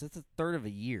 4 months. That's a third of a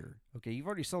year. Okay, you've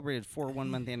already celebrated 4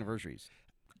 one-month anniversaries.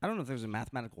 I don't know if there's a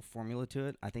mathematical formula to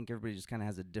it. I think everybody just kind of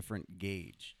has a different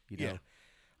gauge. Yeah.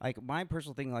 Like my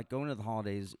personal thing, like going to the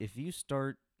holidays, if you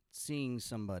start seeing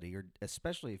somebody, or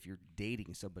especially if you're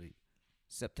dating somebody,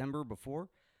 September before,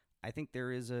 I think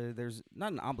there's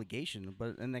not an obligation,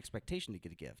 but an expectation to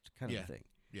get a gift kind of a thing.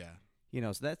 Yeah.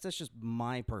 So that's just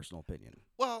my personal opinion.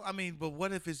 Well, I mean, but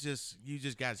what if it's just you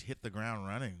just guys hit the ground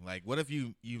running? Like, what if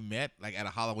you met like at a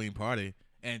Halloween party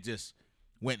and just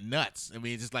went nuts? I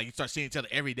mean, just like you start seeing each other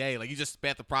every day, like you just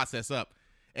sped the process up,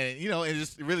 and it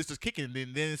just really starts kicking. And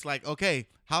then it's like, okay,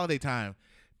 holiday time.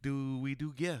 Do we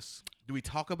do gifts? Do we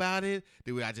talk about it?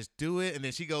 I just do it? And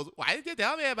then she goes, "Why did you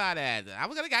tell me about that? I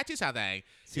was gonna get you something."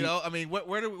 See, I mean,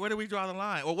 where do we draw the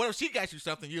line? Or what if she got you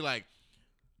something? You're like,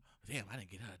 damn, I didn't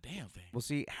get her a damn thing. Well,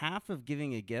 see, half of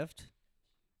giving a gift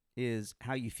is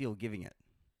how you feel giving it.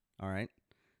 All right?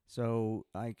 So,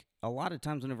 like, a lot of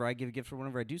times whenever I give a gift or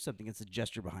whenever I do something, it's a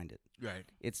gesture behind it. Right.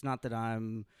 It's not that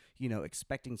I'm,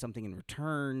 expecting something in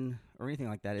return or anything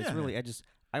like that. It's really,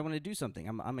 I want to do something.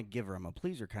 I'm a giver. I'm a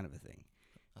pleaser kind of a thing.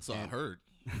 That's all I heard.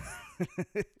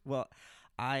 Well,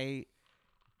 I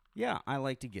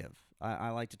like to give.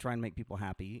 I like to try and make people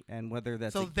happy. And whether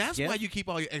that's that's why you keep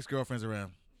all your ex-girlfriends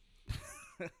around.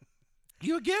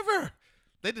 You're a giver.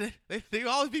 They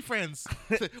always be friends.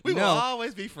 We will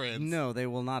always be friends. No, they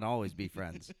will not always be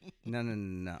friends.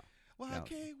 No. Why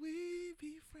can't we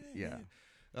be friends? Yeah.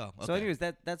 Oh, okay. So anyways,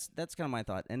 that's kind of my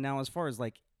thought. And now as far as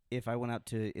like if I went out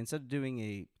to, instead of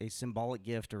doing a symbolic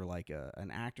gift or like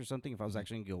an act or something, if I was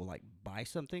actually going to go like buy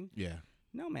something. Yeah.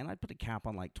 No, man, I'd put a cap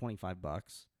on like $25.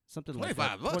 Something $25. Like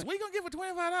that. What are you gonna give for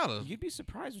 $25? You'd be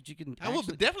surprised what you can. I will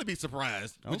definitely be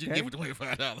surprised what you can give for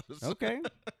 $25. Okay.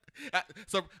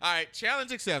 So, all right,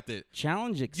 challenge accepted.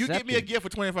 Challenge accepted. You get me a gift for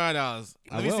 $25.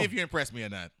 Let me see if you impress me or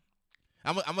not.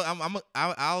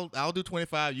 I'll do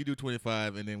 25. You do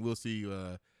 25, and then we'll see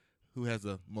who has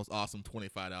the most awesome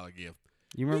 $25 gift.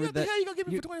 You remember that? The hell you gonna give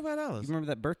me for $25? You remember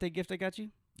that birthday gift I got you?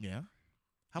 Yeah.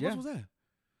 How much was that?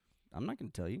 I'm not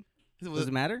gonna tell you. Does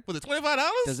it matter? Was it $25?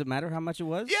 Does it matter how much it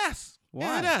was? Yes. Why?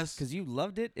 Yeah, it does. Because you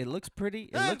loved it. It looks pretty.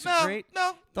 It looks great.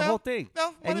 No. The whole thing.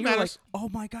 No. And money you're matters. like, oh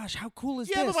my gosh, how cool is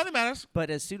this? Yeah, but money matters.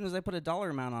 But as soon as I put a dollar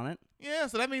amount on it. Yeah,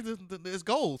 so that means it's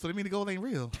gold. So that means the gold ain't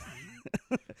real.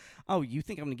 Oh, you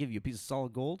think I'm gonna give you a piece of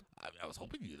solid gold? I was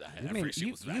hoping you'd have.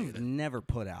 You've never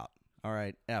put out. All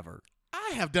right, ever.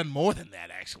 I have done more than that,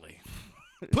 actually.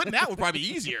 Putting out would probably be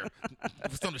easier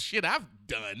for some of the shit I've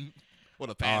done for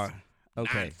the past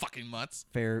 9 fucking months.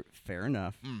 Fair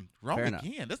enough. Wrong fair again.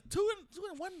 Enough. That's two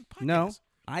in one podcast. No,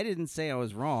 I didn't say I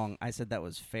was wrong. I said that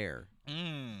was fair.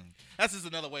 That's just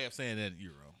another way of saying that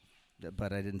you're wrong.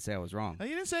 But I didn't say I was wrong. No,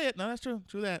 you didn't say it. No, that's true.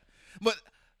 True that. But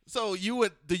so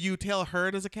do you tell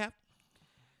her there's a cap?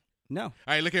 No. All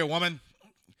right, look here, woman.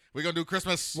 We're going to do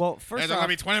Christmas. Well, first off,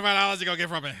 going to be $25 you're going to get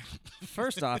from me.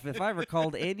 First off, if I ever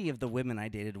called any of the women I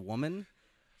dated woman,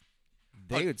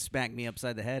 they would smack me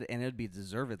upside the head, and it would be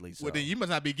deservedly so. Well, then you must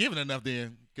not be giving enough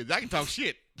then, because I can talk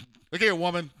shit. Look here,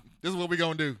 woman. This is what we're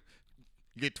going to do.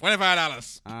 You get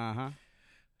 $25. Uh-huh.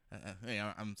 Hey,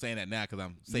 I'm saying that now because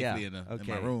I'm safely in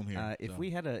my room here. If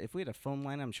we had a phone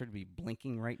line, I'm sure to be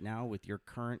blinking right now with your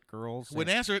current girls.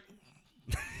 Wouldn't answer it.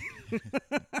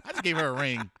 I just gave her a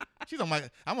ring.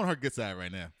 I'm on her good side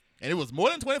right now, and it was more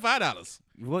than $25.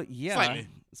 Well, yeah,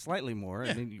 slightly more.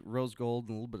 Yeah. I mean, rose gold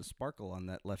and a little bit of sparkle on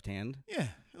that left hand. Yeah,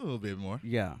 a little bit more.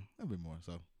 Yeah, a little bit more.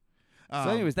 So,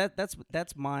 anyways,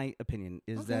 that's my opinion.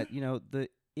 Is that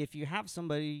if you have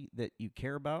somebody that you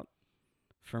care about.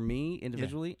 For me,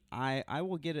 individually, I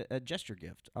will get a gesture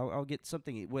gift. I'll get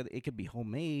something. Whether it could be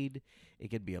homemade, it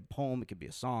could be a poem, it could be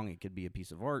a song, it could be a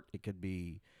piece of art, it could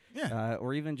be,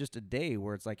 or even just a day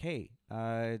where it's like, hey,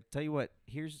 tell you what,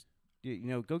 here's,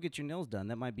 go get your nails done.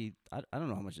 That might be, I don't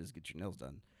know how much it is to get your nails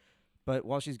done, but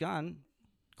while she's gone,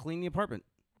 clean the apartment.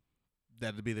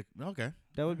 That'd be the okay.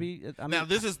 That would be. I mean, now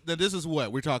this is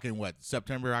what we're talking. What,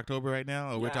 September, October right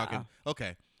now? Or we're talking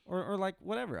okay. Or like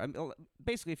whatever. I mean,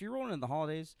 basically, if you're rolling in the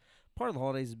holidays, part of the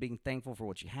holidays is being thankful for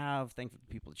what you have, thankful for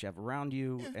the people that you have around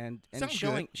you, and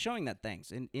showing that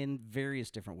thanks in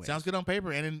various different ways. Sounds good on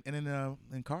paper and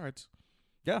in cards.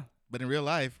 Yeah, but in real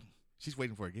life, she's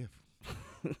waiting for a gift,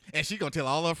 and she's gonna tell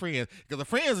all her friends because the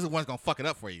friends is the one's gonna fuck it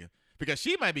up for you because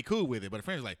she might be cool with it, but the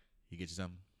friends are like, he get you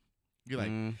something. You're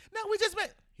like, no, we just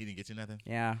met. He didn't get you nothing.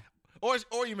 Yeah.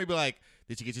 Or you may be like,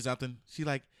 did she get you something? She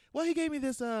like, well, he gave me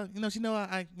this. She know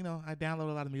I download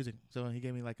a lot of music, so he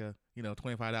gave me like a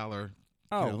 $25.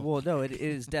 Oh well, no, it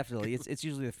is definitely. It's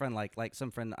usually a friend like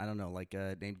some friend I don't know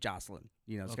named Jocelyn.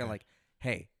 It's kind of like,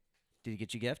 hey, did he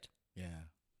get you a gift? Yeah.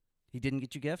 He didn't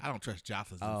get you a gift? I don't trust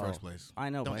Jocelyn in the first place. I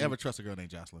know. Don't ever trust a girl named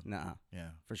Jocelyn. Nuh-uh. Yeah.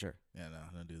 For sure. Yeah, no,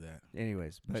 don't do that.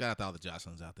 Anyways. Shout out to all the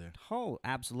Jocelyns out there. Oh,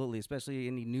 absolutely. Especially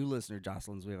any new listener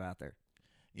Jocelyns we have out there.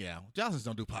 Yeah. Jocelyns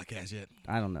don't do podcasts yet.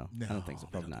 I don't know. No, I don't think so.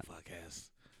 Probably not. Podcasts.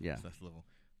 Yeah. So that's a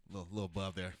little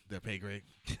above their pay grade.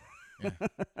 Yeah.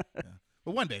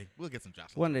 But one day, we'll get some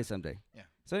Jocelyns. One day, someday. Yeah.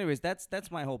 So anyways, that's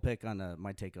my whole pick on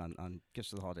my take on gifts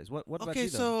for the holidays. What about you, though? Okay,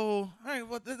 so, all right,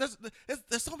 well,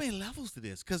 there's so many levels to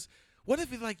this, because what if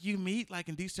you meet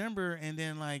in December and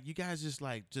then you guys just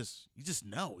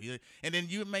know, and then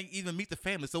you may even meet the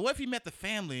family. So what if you met the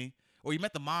family, or you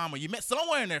met the mom, or you met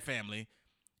somewhere in their family,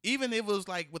 even if it was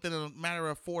within a matter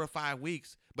of 4 to 5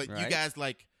 weeks, but you guys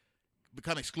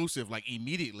become exclusive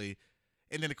immediately,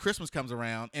 and then the Christmas comes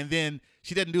around, and then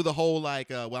she doesn't do the whole well,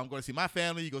 I'm going to see my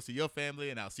family, you go see your family,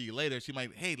 and I'll see you later. She might,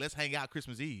 hey, let's hang out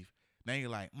Christmas Eve. Now you're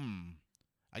like,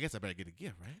 I guess I better get a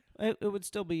gift, right? It would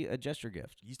still be a gesture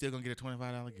gift. You still gonna get a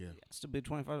 $25 gift? Yeah, still be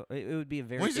 $25. It would be a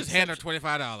very. Why don't you just hand her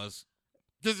 $25?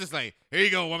 Just like, here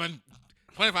you go, woman,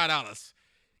 $25.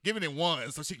 Give it in one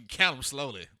so she can count them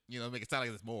slowly. Make it sound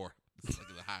like there's more. It's like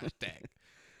a higher stack.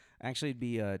 Actually, it'd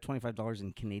be $25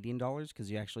 in Canadian dollars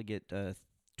because you actually get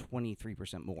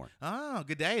 23% more. Oh,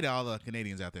 good day to all the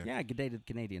Canadians out there. Yeah, good day to the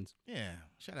Canadians. Yeah,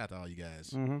 shout out to all you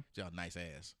guys. Mm-hmm. Y'all nice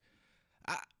ass.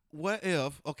 What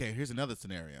if? Okay, here's another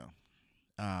scenario.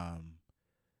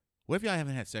 What if y'all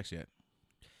haven't had sex yet?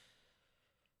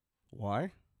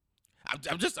 Why?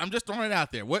 I'm just throwing it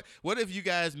out there. What if you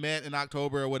guys met in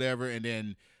October or whatever, and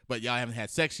then but y'all haven't had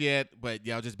sex yet, but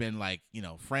y'all just been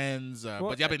friends,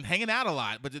 but y'all been hanging out a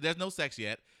lot, but there's no sex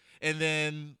yet, and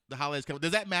then the holidays come.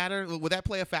 Does that matter? Would that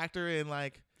play a factor in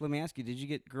Let me ask you: did you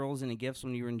get girls any gifts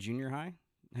when you were in junior high?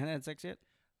 Hadn't had sex yet?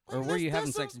 Or were you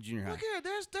having sex in junior high? Look here,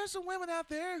 there's some women out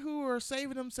there who are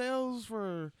saving themselves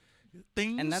for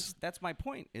things. And that's my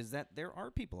point, is that there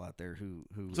are people out there who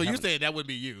So you're saying that wouldn't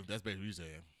be you. That's basically what you're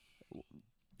saying.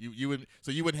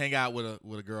 You wouldn't hang out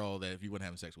with a girl that if you weren't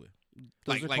having sex with.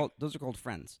 Those are called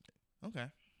friends. Okay.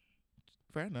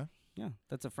 Fair enough. Yeah,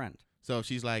 that's a friend. So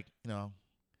she's I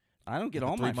don't get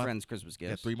all my friends Christmas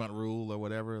gifts. 3-month rule or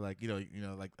whatever. I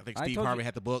think Steve Harvey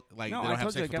had the book. They don't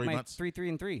have sex for 3 months. 3, 3,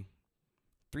 and 3.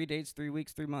 3 dates, 3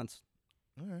 weeks, 3 months.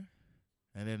 All right.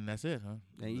 And then that's it, huh?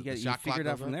 Yeah, you figure it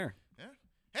out from there.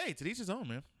 Yeah. Hey, to each his own,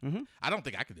 man. Mm-hmm. I don't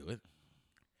think I could do it.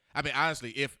 I mean,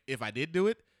 honestly, if I did do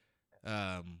it,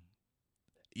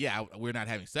 we're not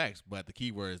having sex, but the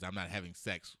key word is I'm not having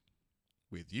sex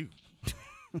with you.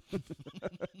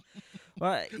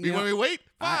 Well, you want me to wait?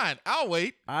 Fine, I'll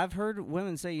wait. I've heard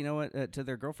women say, to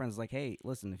their girlfriends, hey,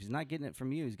 listen, if he's not getting it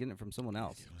from you, he's getting it from someone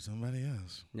else. Somebody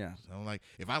else. Yeah. So I'm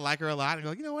if I like her a lot, and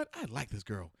go, you know what? I like this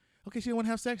girl. Okay, she don't want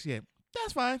to have sex yet.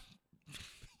 That's fine.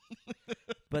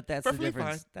 But that's the difference.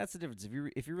 Fine. That's the difference.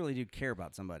 If you really do care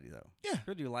about somebody, though. Yeah.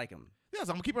 Or do you like them? Yes,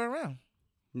 I'm gonna keep her around.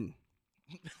 I'm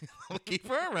gonna keep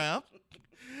her around.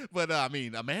 But I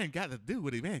mean, a man got to do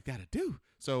what a man got to do.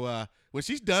 So when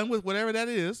she's done with whatever that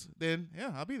is, then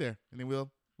yeah, I'll be there, and then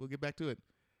we'll get back to it,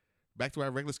 back to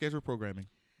our regular scheduled programming.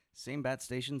 Same bat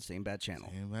station, same bat channel,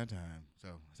 same bat time. So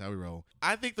that's how we roll.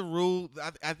 I think the rule.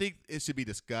 I think it should be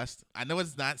discussed. I know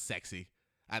it's not sexy.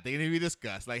 I think it need to be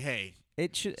discussed. Hey,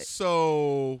 it should.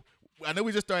 So I know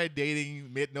we just started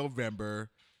dating mid-November.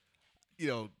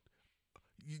 You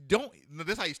don't.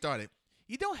 That's how you started.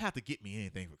 You don't have to get me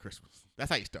anything for Christmas. That's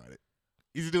how you started.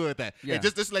 You just do it like that. Yeah. And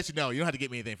just to let you know, you don't have to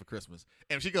get me anything for Christmas.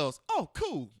 And if she goes, oh,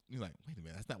 cool. You're like, wait a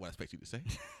minute. That's not what I expect you to say.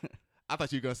 I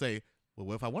thought you were going to say, well,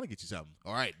 what if I want to get you something?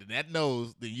 All right. Then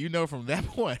you know from that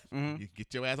point, you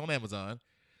get your ass on Amazon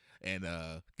and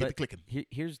get the clicking.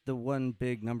 Here's the one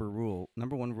big number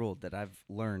one rule that I've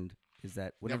learned is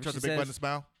that whenever never trust a big button to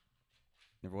smile?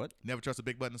 Never what? Never trust a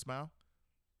big button to smile?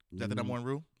 Is that the number one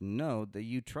rule? No, that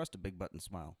you trust a big button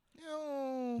smile.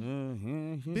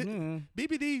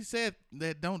 BBD said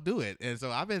that don't do it, and so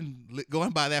I've been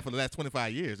going by that for the last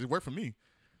 25 years. It worked for me.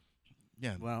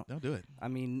 Yeah. Well, don't do it. I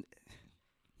mean,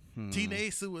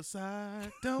 teenage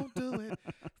suicide. Don't do it.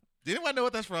 Does anyone know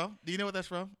what that's from? Do you know what that's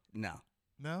from? No.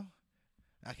 No?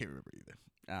 I can't remember either.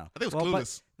 Oh. I think it was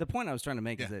Clueless. But the point I was trying to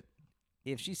make is that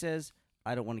if she says,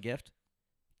 I don't want a gift,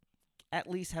 at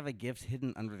least have a gift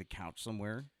hidden under the couch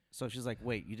somewhere. So if she's like,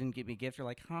 wait, you didn't get me a gift, you're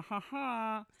like, ha ha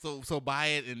ha. So buy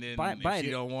it, and then if she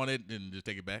don't want it, then just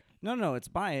take it back? No, it's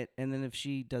buy it, and then if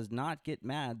she does not get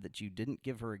mad that you didn't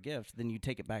give her a gift, then you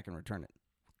take it back and return it.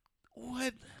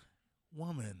 What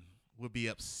woman would be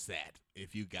upset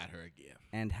if you got her a gift?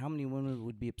 And how many women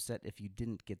would be upset if you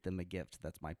didn't get them a gift?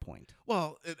 That's my point.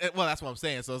 Well, that's what I'm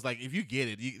saying. So it's like, if you get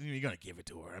it, you're going to give it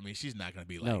to her. I mean, she's not going to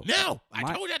be like, no, I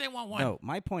told you I didn't want one. No,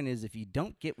 my point is, if you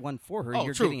don't get one for her,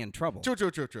 you're true. getting in trouble.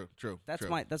 True.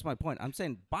 That's my point. I'm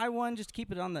saying buy one, just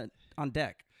keep it on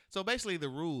deck. So basically the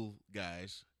rule,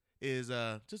 guys, is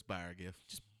just buy her a gift.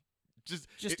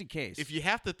 Just in case. If you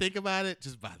have to think about it,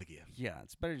 just buy the gift. Yeah,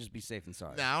 it's better just be safe than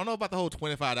sorry. Now, I don't know about the whole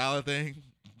 $25 thing,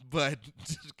 but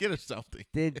just get her something.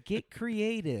 Then get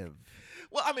creative.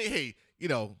 Well, I mean, hey,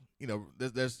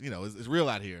 there's it's real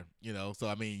out here, So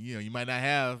I mean, you might not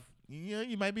have,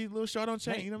 you might be a little short on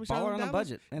change. Hey, you know, baller on a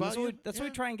budget, and that's what we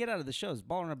try and get out of the shows.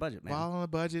 Baller on a budget, man. Baller on a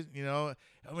budget, I'm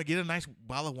gonna get a nice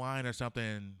bottle of wine or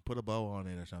something, put a bow on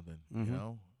it or something. Mm-hmm.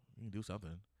 You can do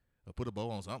something, or put a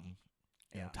bow on something.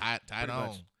 Yeah, tie it on.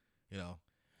 Much.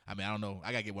 I mean, I don't know.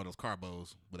 I gotta get one of those car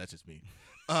bows, but that's just me.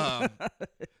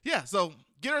 Yeah. So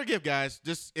get her a gift, guys.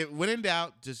 When in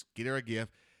doubt, just get her a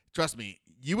gift. Trust me,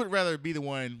 you would rather be the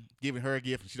one giving her a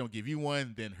gift and she don't give you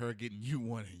one than her getting you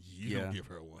one and you don't give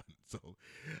her one. So,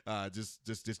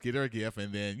 just get her a gift,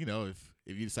 and then if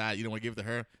you decide you don't want to give it to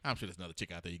her, I'm sure there's another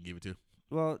chick out there you can give it to.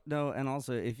 Well, no, and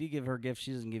also if you give her a gift,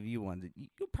 she doesn't give you one.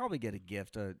 You'll probably get a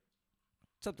gift,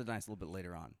 something nice a little bit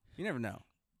later on. You never know.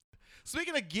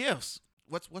 Speaking of gifts,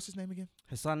 what's his name again?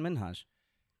 Hassan Minhaj.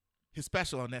 His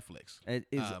special on Netflix. It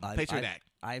is Patriot Act.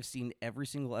 I've seen every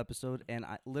single episode, and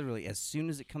I literally, as soon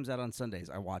as it comes out on Sundays,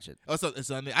 I watch it. Oh, so it's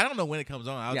Sunday. I don't know when it comes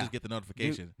on. I'll just get the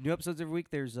notification. New episodes every week.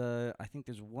 There's I think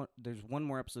there's one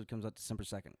more episode that comes out December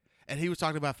 2nd. And he was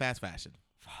talking about fast fashion.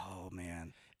 Oh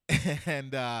man.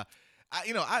 And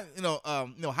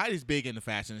Heidi's big into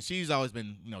fashion, and she's always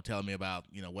been telling me about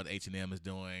what H&M is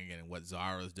doing and what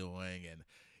Zara is doing, and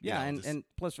and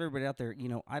plus for everybody out there,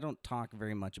 I don't talk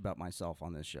very much about myself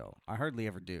on this show. I hardly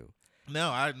ever do. No,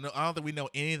 I don't think we know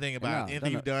anything about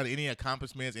anything you've done, any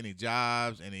accomplishments, any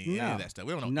jobs, any of that stuff.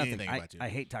 We don't know anything about you. I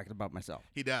hate talking about myself.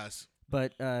 He does.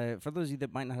 But for those of you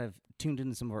that might not have tuned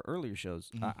into some of our earlier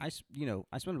shows, I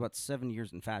spent about 7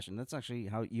 years in fashion. That's actually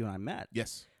how you and I met.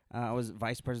 Yes. I was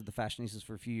vice president of the Fashionistas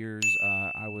for a few years.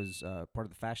 I was part of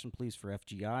the fashion police for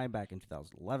FGI back in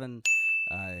 2011.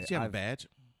 Did you have a badge?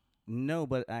 No,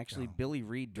 but actually Billy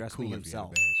Reed dressed me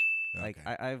himself. Okay. Like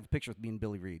I have a picture with me and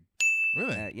Billy Reed.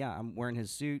 Really? Yeah, I'm wearing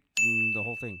his suit and the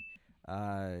whole thing.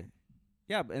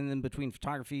 Yeah, and then between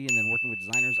photography and then working with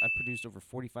designers, I've produced over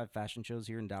 45 fashion shows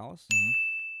here in Dallas.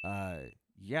 I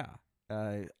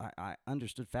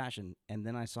understood fashion, and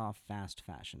then I saw fast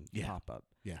fashion pop up.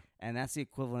 Yeah. And that's the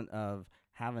equivalent of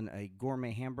having a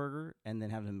gourmet hamburger and then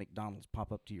having a McDonald's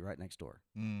pop up to you right next door.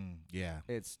 Yeah.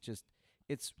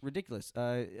 It's ridiculous.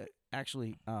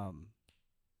 Actually,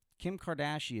 Kim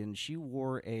Kardashian, she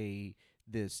wore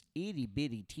this itty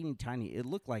bitty, teeny tiny. It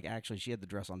looked like actually she had the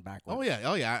dress on backwards.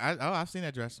 Oh yeah. I've seen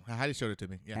that dress. Heidi showed it to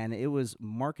me. Yeah. And it was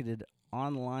marketed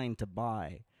online to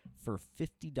buy for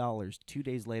 $50 2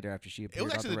 days later after she appeared on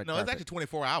the red carpet. It was actually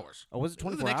 24 hours. Oh, was it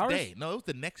 24 hours? hours? Day. No, it was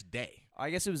the next day. I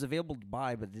guess it was available to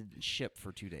buy, but it didn't ship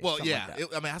for 2 days. Well, yeah.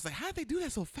 Like I was like, how did they do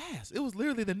that so fast? It was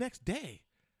literally the next day.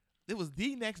 It was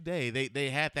the next day they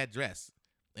had that dress,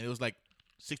 and it was like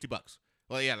 $60.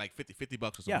 Well, yeah, like $50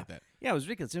 or something like that. Yeah, it was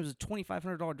ridiculous. It was a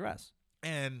 $2,500 dress.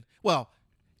 And,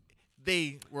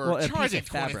 they were charging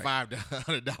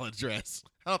 $2,500 dress.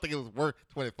 I don't think it was worth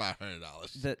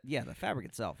 $2,500. The fabric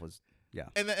itself was,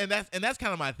 And that's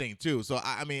kind of my thing too. So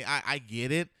I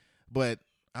get it, but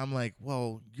I'm like,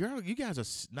 well, you guys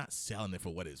are not selling it for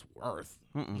what it's worth.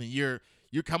 I mean, you're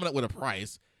coming up with a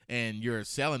price and you're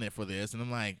selling it for this, and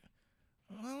I'm like,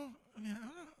 well, I mean,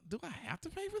 do I have to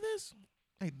pay for this?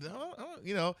 Like,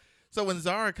 no. So when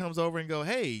Zara comes over and go,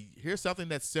 hey, here's something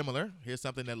that's similar. Here's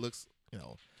something that looks,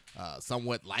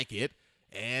 somewhat like it,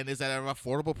 and is at an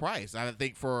affordable price. I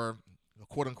think for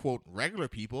quote unquote regular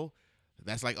people,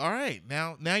 that's like, all right,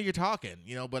 now you're talking,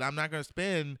 But I'm not going to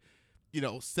spend,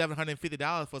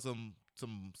 $750 for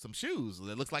some shoes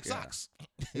that looks like socks.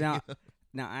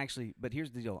 Now, actually, but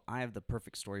here's the deal. I have the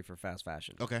perfect story for fast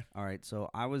fashion. Okay. All right. So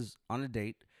I was on a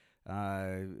date.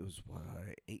 It was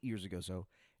 8 years ago.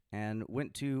 and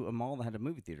went to a mall that had a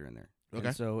movie theater in there. Okay.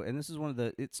 And this is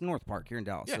it's North Park here in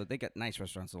Dallas, so they got nice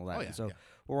restaurants and all that. Oh, yeah, and so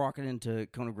we're walking into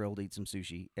Kona Grill to eat some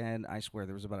sushi, and I swear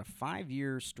there was about a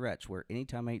 5-year stretch where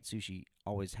anytime I ate sushi,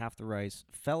 always half the rice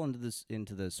fell into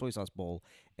the soy sauce bowl,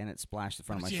 and it splashed the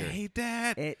front of my shirt. I hate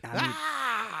that.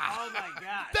 Oh my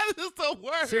god, that is the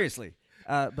worst. Seriously.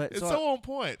 But it's so on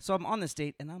point. So I'm on this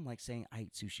date, and I'm like saying, I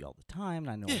eat sushi all the time,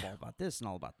 and I know all about this and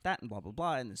all about that, and blah, blah,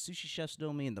 blah. And the sushi chefs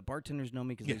know me, and the bartenders know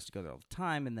me because I used to go there all the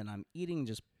time. And then I'm eating,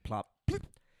 just plop, plop.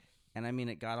 And I mean,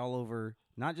 it got all over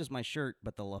not just my shirt,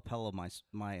 but the lapel of my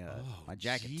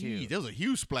jacket, too. That was a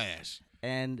huge splash.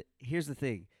 And here's the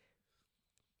thing.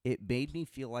 It made me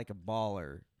feel like a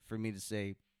baller for me to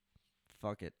say,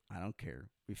 fuck it, I don't care.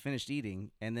 We finished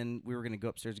eating, and then we were going to go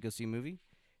upstairs to go see a movie.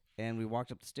 And we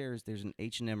walked up the stairs. There's an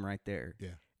H&M right there.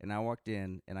 Yeah. And I walked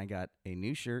in, and I got a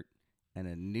new shirt and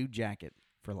a new jacket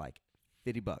for like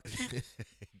 $50.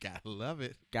 Gotta love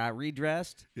it. Got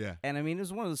redressed. Yeah. And I mean, it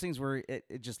was one of those things where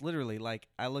it just literally, like,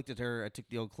 I looked at her, I took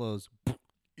the old clothes.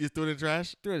 You threw it in the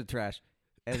trash? Threw it in the trash.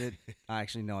 And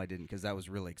actually, no, I didn't, because that was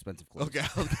really expensive clothes. Okay,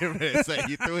 I was getting ready to say,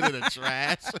 you threw it in the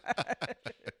trash?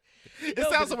 It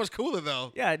sounds so much cooler,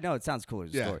 though. Yeah, no, it sounds cooler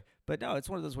as a story. But no, it's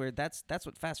one of those where that's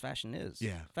what fast fashion is.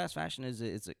 Yeah. Fast fashion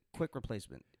it's a quick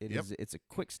replacement. It's a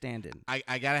quick stand-in.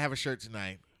 I gotta have a shirt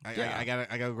tonight. I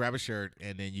gotta grab a shirt,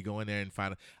 and then you go in there and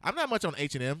find. I'm not much on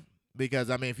H&M because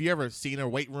I mean, if you ever seen a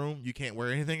weight room, you can't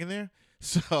wear anything in there.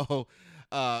 So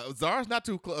Zara's not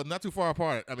too far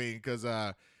apart. I mean, because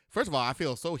first of all, I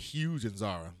feel so huge in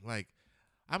Zara. Like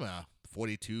I'm a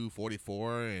 42,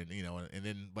 44, and and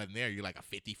then but in there you're like a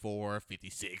 54,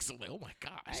 56. I'm like, oh my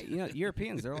gosh.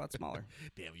 Europeans, they're a lot smaller.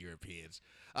 Damn Europeans.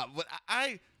 But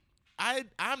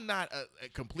I'm not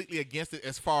completely against it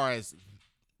as far as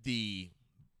the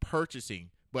purchasing,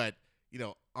 but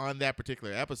on that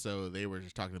particular episode they were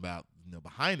just talking about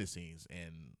behind the scenes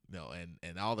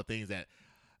and all the things that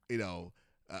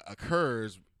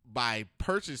occurs by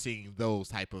purchasing those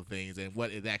type of things and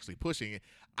what is actually pushing it.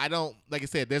 I don't, like I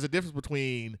said, there's a difference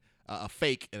between a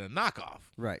fake and a knockoff.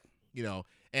 Right.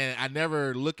 And I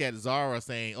never look at Zara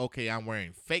saying, okay, I'm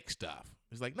wearing fake stuff.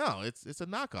 It's like, no, it's a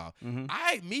knockoff.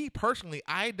 Mm-hmm. Me personally,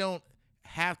 I don't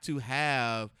have to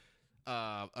have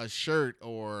a shirt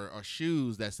or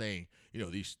shoes that's saying,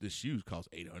 this shoes cost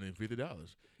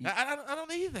 $850. I don't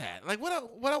need that. Like,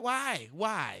 why?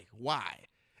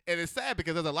 And it's sad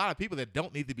because there's a lot of people that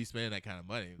don't need to be spending that kind of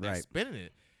money. They're spending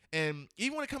it. And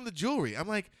even when it comes to jewelry, I'm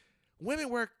like, women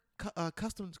wear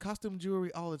costume jewelry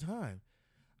all the time.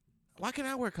 Why can't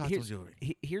I wear costume jewelry?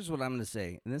 Here's what I'm going to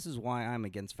say, and this is why I'm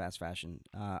against fast fashion.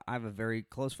 I have a very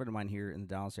close friend of mine here in the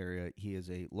Dallas area. He is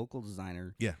a local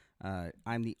designer. Yeah.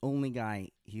 I'm the only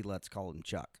guy he lets call him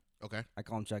Chuck. Okay. I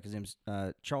call him Chuck. His name's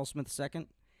Charles Smith II,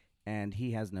 and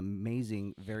he has an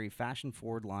amazing, very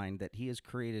fashion-forward line that he has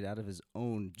created out of his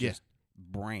own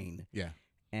brain. Yeah.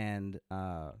 And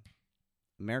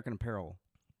American Apparel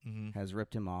has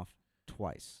ripped him off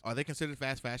twice. Are they considered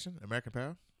fast fashion, American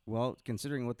Apparel? Well,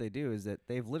 considering what they do is that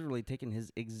they've literally taken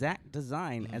his exact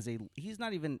design as he's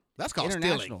not even that's called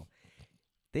international. Stealing.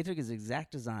 They took his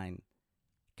exact design,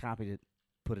 copied it,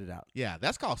 put it out. Yeah,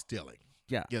 that's called stealing.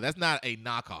 Yeah. Yeah, that's not a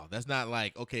knockoff. That's not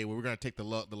like, okay, well, we're going to take the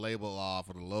label off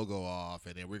or the logo off,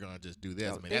 and then we're going to just do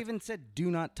this. No, they even said "do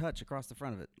not touch" across the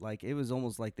front of it. Like, it was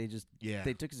almost like they just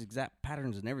they took his exact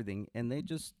patterns and everything, and they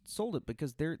just sold it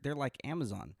because they're like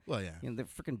Amazon. Well, yeah. They're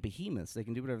freaking behemoths. They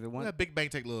can do whatever they want. Well, big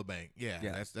bank take little bank. Yeah.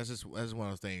 That's one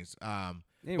of those things.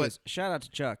 Anyways, shout out to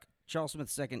Chuck. Charles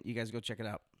Smith II. You guys go check it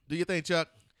out. Do your thing, Chuck.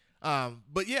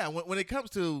 But yeah, when it comes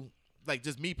to like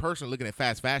just me personally looking at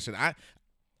fast fashion,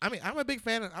 I mean, I'm a big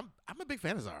fan of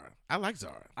Zara. I like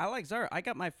Zara. I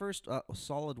got my first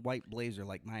solid white blazer,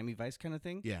 like Miami Vice kind of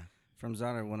thing. Yeah. From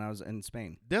Zara when I was in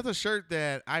Spain. There's a shirt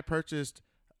that I purchased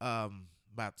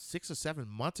about 6 or 7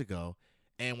 months ago,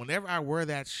 and whenever I wear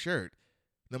that shirt,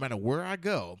 no matter where I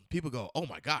go, people go, "Oh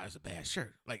my God, it's a bad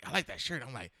shirt." Like, I like that shirt.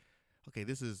 I'm like, okay,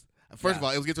 this is. First of all,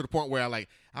 it was getting to the point where I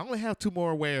only have 2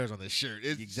 more wears on this shirt.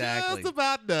 It's just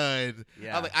about done.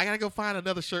 Yeah. I'm like, I gotta go find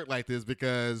another shirt like this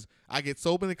because I get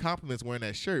so many compliments wearing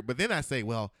that shirt. But then I say,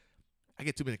 well, I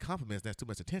get too many compliments. That's too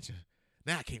much attention.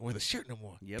 Now I can't wear the shirt no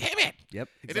more. Yep. Damn it. Yep.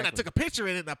 Exactly. And then I took a picture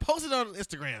in it and I posted it on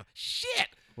Instagram. Shit.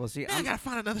 Well, see, now I gotta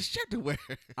find another shirt to wear.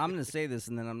 I'm gonna say this,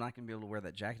 and then I'm not gonna be able to wear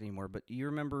that jacket anymore. But do you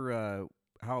remember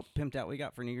how pimped out we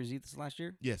got for New Year's Eve this last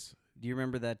year? Yes. Do you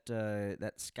remember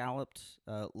that scalloped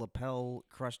lapel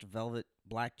crushed velvet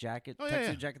black jacket,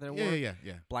 tuxedo jacket that I wore? Yeah.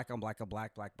 Black on black on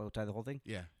black bow tie, the whole thing.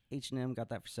 Yeah. H&M got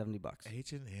that for $70.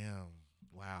 H&M.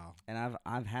 Wow. And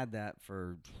I've had that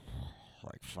for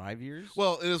like 5 years.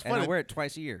 Well, it was funny. And I wear it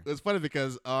twice a year. It was funny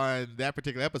because on that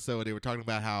particular episode, they were talking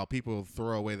about how people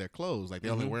throw away their clothes. Like, they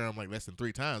only wear them like less than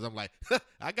 3 times. I'm like,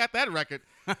 I got that record.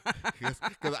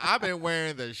 Because I've been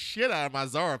wearing the shit out of my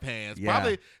Zara pants.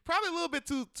 Yeah. Probably a little bit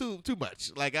too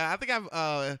much. Like, I think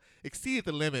I've exceeded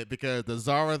the limit because the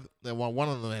Zara, one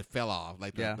of them had fell off.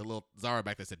 Like, the little Zara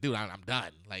back there said, dude, I'm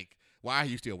done. Like, why are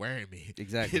you still wearing me?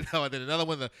 Exactly. You know, and then another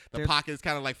one, the pocket is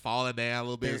kind of like falling down a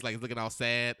little bit. It's like looking all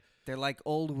sad. They're like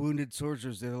old wounded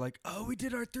soldiers. They're like, oh, we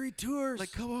did our 3 tours.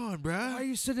 Like, come on, bro. Why are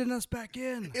you sending us back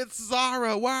in? It's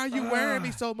Zara. Why are you wearing me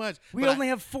so much? We only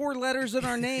have 4 letters in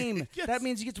our name. Yes. That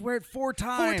means you get to wear it 4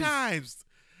 times. 4 times.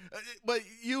 But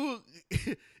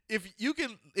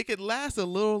it can last a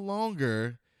little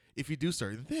longer if you do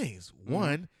certain things. Mm-hmm.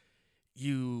 One,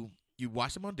 you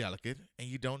wash them on delicate and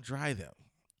you don't dry them.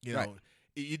 You know, right.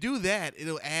 You do that,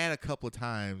 it'll add a couple of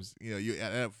times. You know, you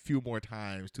add a few more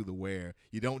times to the wear.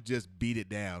 You don't just beat it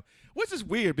down, which is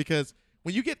weird because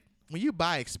when you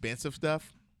buy expensive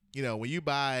stuff, you know, when you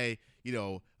buy, you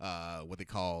know, what they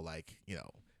call like, you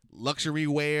know, luxury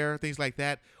wear, things like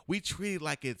that, we treat it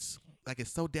like it's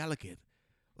so delicate.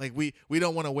 Like we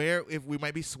don't want to wear it if we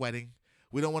might be sweating.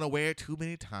 We don't want to wear it too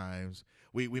many times.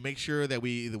 We make sure that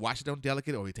we either wash it on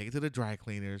delicate or we take it to the dry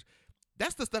cleaners.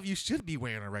 That's the stuff you should be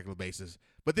wearing on a regular basis.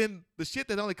 But then the shit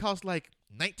that only costs like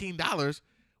 $19,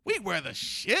 we wear the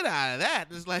shit out of that.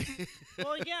 It's like,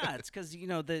 well, yeah, it's because you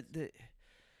know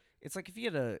it's like if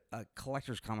you had a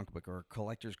collector's comic book or a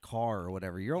collector's car or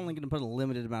whatever, you're only going to put a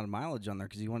limited amount of mileage on there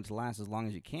because you want it to last as long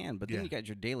as you can. But then you got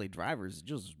your daily drivers,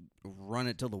 just run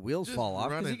it till the wheels fall off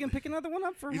because you can pick another one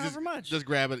up for however much. Just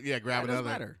grab it, grab another.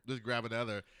 Matter. Just grab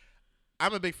another.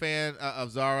 I'm a big fan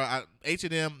of Zara.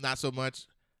 H&M, not so much.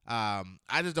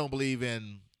 I just don't believe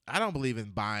in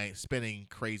spending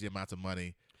crazy amounts of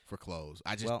money for clothes.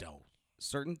 I just don't.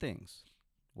 Certain things,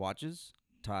 watches,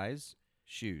 ties,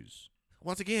 shoes.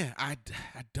 Once again, I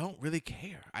don't really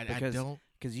care. I don't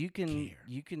because you can.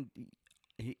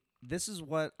 This is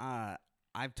what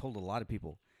I've told a lot of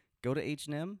people: go to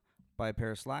H&M, buy a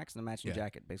pair of slacks and a matching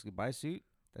jacket. Basically, buy a suit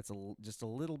that's just a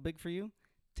little big for you.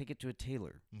 Take it to a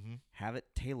tailor. Mm-hmm. Have it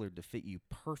tailored to fit you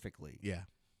perfectly. Yeah.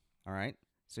 All right.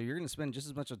 So you're going to spend just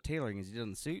as much on tailoring as you did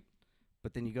on the suit,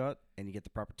 but then you go out and you get the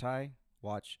proper tie,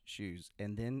 watch, shoes,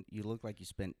 and then you look like you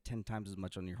spent 10 times as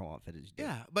much on your whole outfit as you did.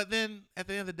 Yeah, but then at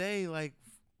the end of the day, like,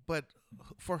 but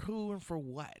for who and for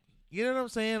what? You know what I'm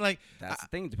saying? Like, that's the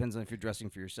thing. It depends on if you're dressing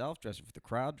for yourself, dressing for the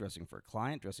crowd, dressing for a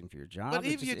client, dressing for your job. But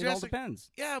it all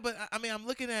depends. Yeah, but I mean, I'm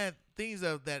looking at things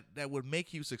that would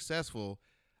make you successful.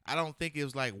 I don't think it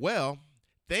was like, well,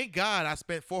 thank God I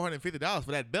spent $450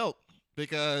 for that belt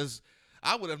because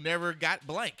I would have never got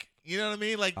blank. You know what I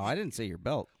mean? Like, I didn't say your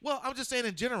belt. Well, I'm just saying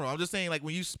in general. I'm just saying like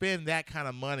when you spend that kind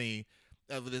of money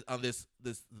on this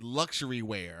luxury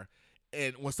wear,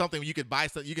 and when something you can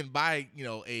buy you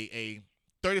know a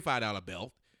 $35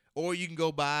 belt, or you can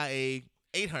go buy a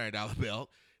 $800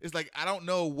 belt. It's like I don't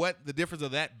know what the difference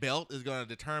of that belt is going to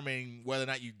determine whether or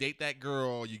not you date that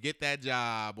girl, you get that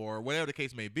job, or whatever the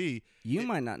case may be. You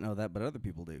might not know that, but other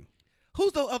people do.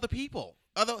 Who's those other people?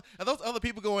 Are those other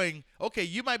people going, okay,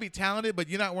 you might be talented, but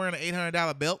you're not wearing an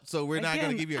 $800 belt, so we're not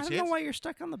going to give you a chance? I don't know why you're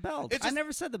stuck on the belt. I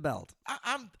never said the belt.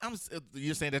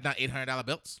 You're saying there's not $800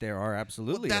 belts? There are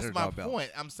absolutely $800 belts. That's my point.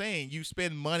 point. I'm saying you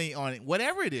spend money on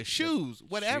whatever it is, shoes,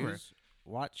 whatever. Shoes,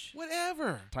 watch.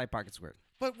 Whatever. Tie pocket square.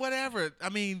 But whatever. I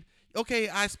mean, okay,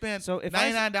 I spent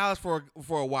 $99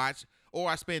 for a watch, or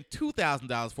I spent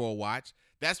 $2,000 for a watch.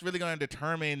 That's really going to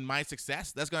determine my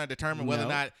success. That's going to determine whether or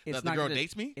not the girl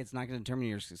dates me. It's not going to determine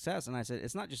your success. And I said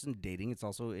it's not just in dating; it's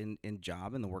also in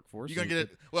job in the workforce. You're gonna get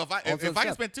it. Well, if I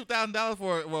can spend $2,000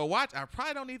 for a watch, I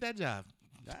probably don't need that job.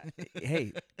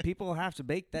 Hey, people have to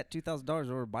make that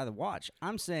 $2,000 or buy the watch.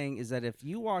 I'm saying is that if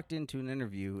you walked into an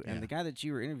interview and the guy that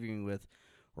you were interviewing with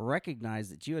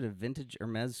recognized that you had a vintage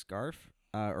Hermes scarf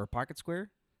or pocket square,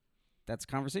 that's a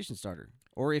conversation starter.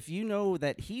 Or if you know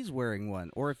that he's wearing one,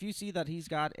 or if you see that he's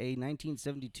got a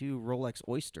 1972 Rolex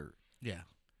Oyster. Yeah.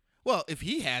 Well, if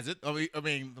he has it, I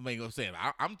mean, I'm saying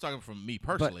I'm talking from me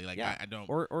personally. I don't.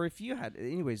 Or if you had,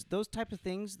 anyways, those type of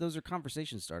things, those are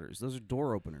conversation starters. Those are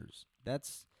door openers.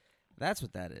 That's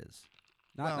what that is.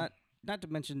 Not to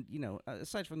mention,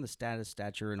 aside from the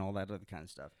stature, and all that other kind of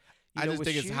stuff. I just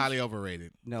think it's highly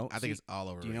overrated. No, I think it's all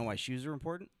overrated. Do you know why shoes are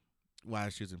important? Why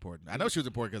are shoes important? I know shoes are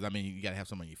important because you got to have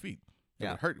some on your feet. It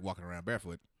would hurt walking around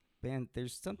barefoot. Man,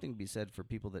 there's something to be said for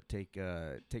people that take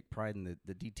pride in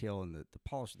the detail and the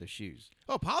polish of their shoes.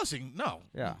 Oh, polishing? No.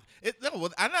 Yeah.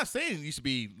 I'm not saying you should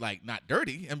be like not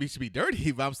dirty and you should be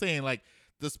dirty, but I'm saying like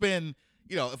to spend,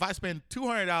 if I spend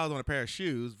 $200 on a pair of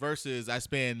shoes versus I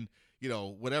spend,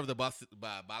 whatever the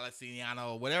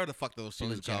Balenciaga, whatever the fuck those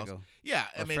shoes cost. Yeah,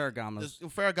 I mean,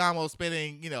 Ferragamo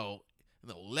spending,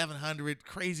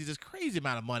 $1,100, crazy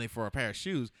amount of money for a pair of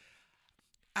shoes.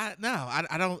 I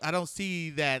don't see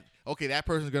that. Okay, that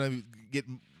person's gonna get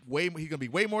he's gonna be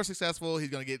way more successful. He's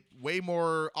gonna get way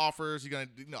more offers. He's gonna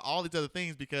do all these other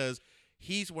things because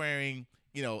he's wearing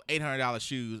 $800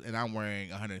 shoes and I'm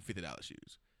wearing $150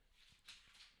 shoes.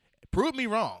 Prove me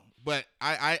wrong, but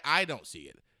I don't see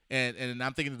it. And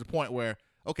I'm thinking to the point where,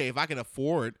 okay, if I can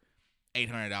afford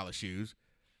 $800 shoes,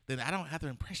 then I don't have to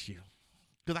impress you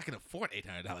because I can afford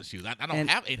 $800 shoes. I don't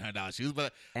have $800 shoes,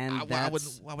 but why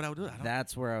would I do it?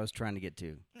 That's where I was trying to get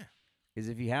to. Yeah. Is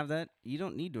if you have that, you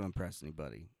don't need to impress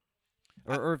anybody.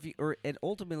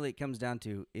 Ultimately it comes down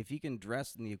to if you can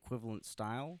dress in the equivalent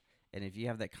style and if you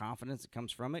have that confidence that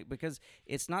comes from it, because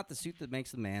it's not the suit that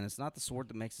makes the man, it's not the sword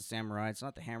that makes the samurai, it's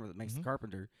not the hammer that makes the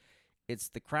carpenter. It's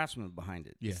the craftsman behind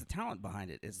it. Yeah. It's the talent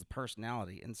behind it. It's the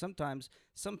personality. And sometimes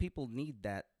some people need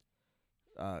that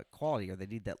quality or they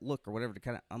need that look or whatever to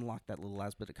kind of unlock that little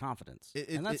last bit of confidence.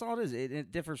 And that's all it is.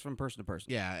 It differs from person to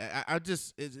person. Yeah, it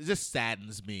just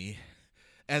saddens me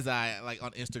as I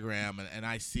on Instagram and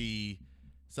I see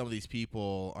some of these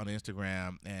people on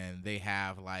Instagram and they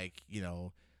have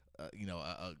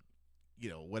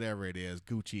whatever it is,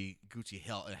 Gucci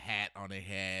hat on their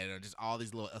head or just all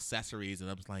these little accessories, and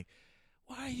I'm just like,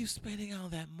 why are you spending all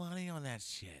that money on that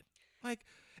shit? And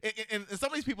some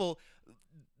of these people,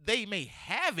 they may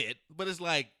have it, but it's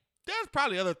like there's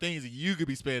probably other things that you could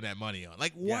be spending that money on.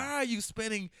 Why are you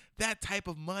spending that type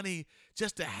of money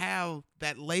just to have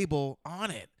that label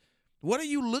on it? What are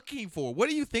you looking for? What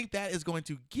do you think that is going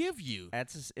to give you? That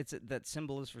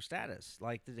symbol is for status.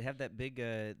 Did it have that big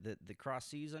the cross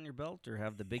C's on your belt, or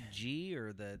have the big G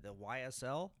or the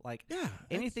YSL?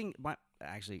 Anything.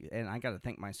 And I got to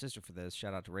thank my sister for this.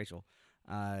 Shout out to Rachel.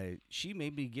 She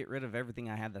made me get rid of everything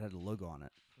I had that had a logo on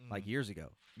it, years ago.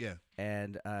 Yeah.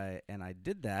 And I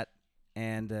did that,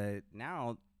 and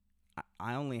now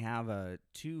I only have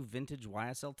 2 vintage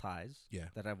YSL ties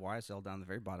that have YSL down the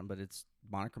very bottom, but it's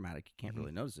monochromatic. You can't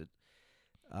really notice it.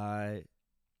 And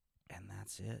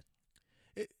that's it.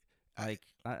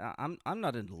 I'm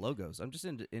not into logos. I'm just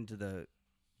into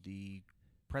the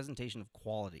presentation of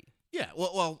quality. Yeah,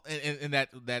 well, and that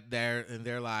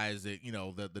there lies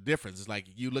the difference. It's like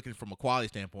you looking from a quality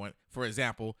standpoint. For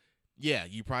example,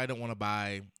 you probably don't want to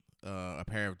buy a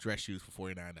pair of dress shoes for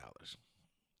 $49.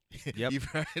 Yep. You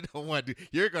probably don't want to.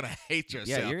 You're gonna hate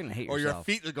yourself. Yeah, you're gonna hate yourself. Or your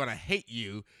feet are gonna hate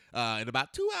you in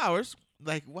about 2 hours.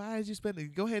 Why did you spend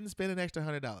it? Go ahead and spend an extra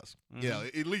 $100.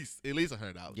 At least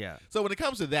 $100. Yeah. So when it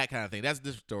comes to that kind of thing, that's a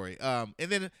different story. And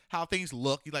then how things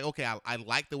look, you're like, okay, I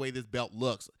like the way this belt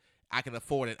looks. I can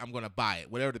afford it. I'm gonna buy it,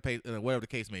 whatever the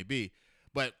case may be.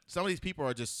 But some of these people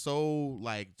are just so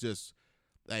just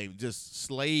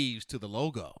slaves to the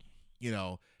logo.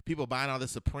 People buying all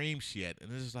this Supreme shit,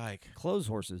 and it's just like clothes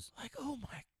horses. Oh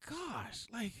my gosh!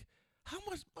 How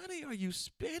much money are you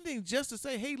spending just to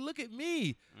say, "Hey, look at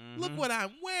me! Look what I'm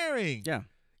wearing." Yeah.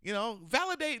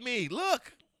 Validate me.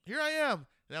 Look, here I am.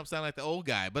 And I'm sounding like the old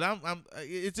guy, but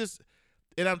it's just,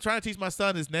 and I'm trying to teach my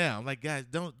son this now. I'm like, guys,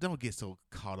 don't get so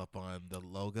caught up on the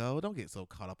logo. Don't get so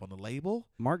caught up on the label.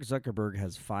 Mark Zuckerberg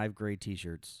has 5 gray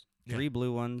T-shirts, 3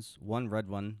 blue ones, 1 red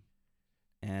one,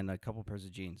 and a couple pairs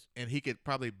of jeans. And he could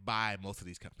probably buy most of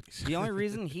these companies. The only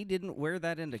reason he didn't wear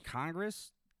that into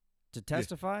Congress to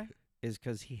testify is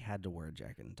because he had to wear a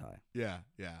jacket and tie. Yeah.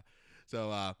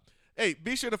 So, hey,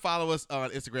 be sure to follow us on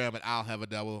Instagram at I'll Have a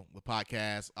Double, the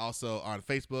podcast. Also on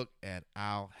Facebook at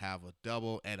I'll Have a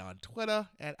Double, and on Twitter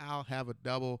at I'll Have a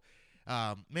Double.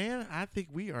 Man, I think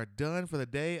we are done for the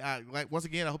day. Once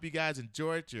again, I hope you guys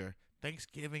enjoyed your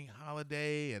Thanksgiving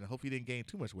holiday, and I hope you didn't gain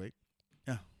too much weight.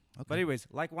 Yeah. Okay. But anyways,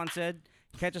 like Juan said,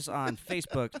 catch us on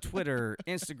Facebook, Twitter,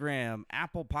 Instagram,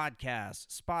 Apple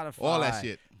Podcasts, Spotify. All that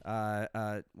shit.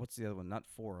 What's the other one? Not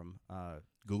Forum.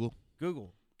 Google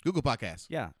Podcasts.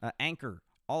 Yeah. Anchor.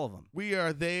 All of them. We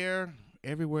are there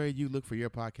everywhere you look for your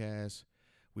podcast.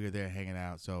 We are there hanging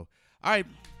out. So, all right.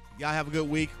 Y'all have a good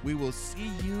week. We will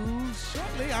see you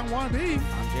shortly. I'm Juan B.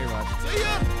 I'm J-Rod. See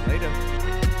ya. Later.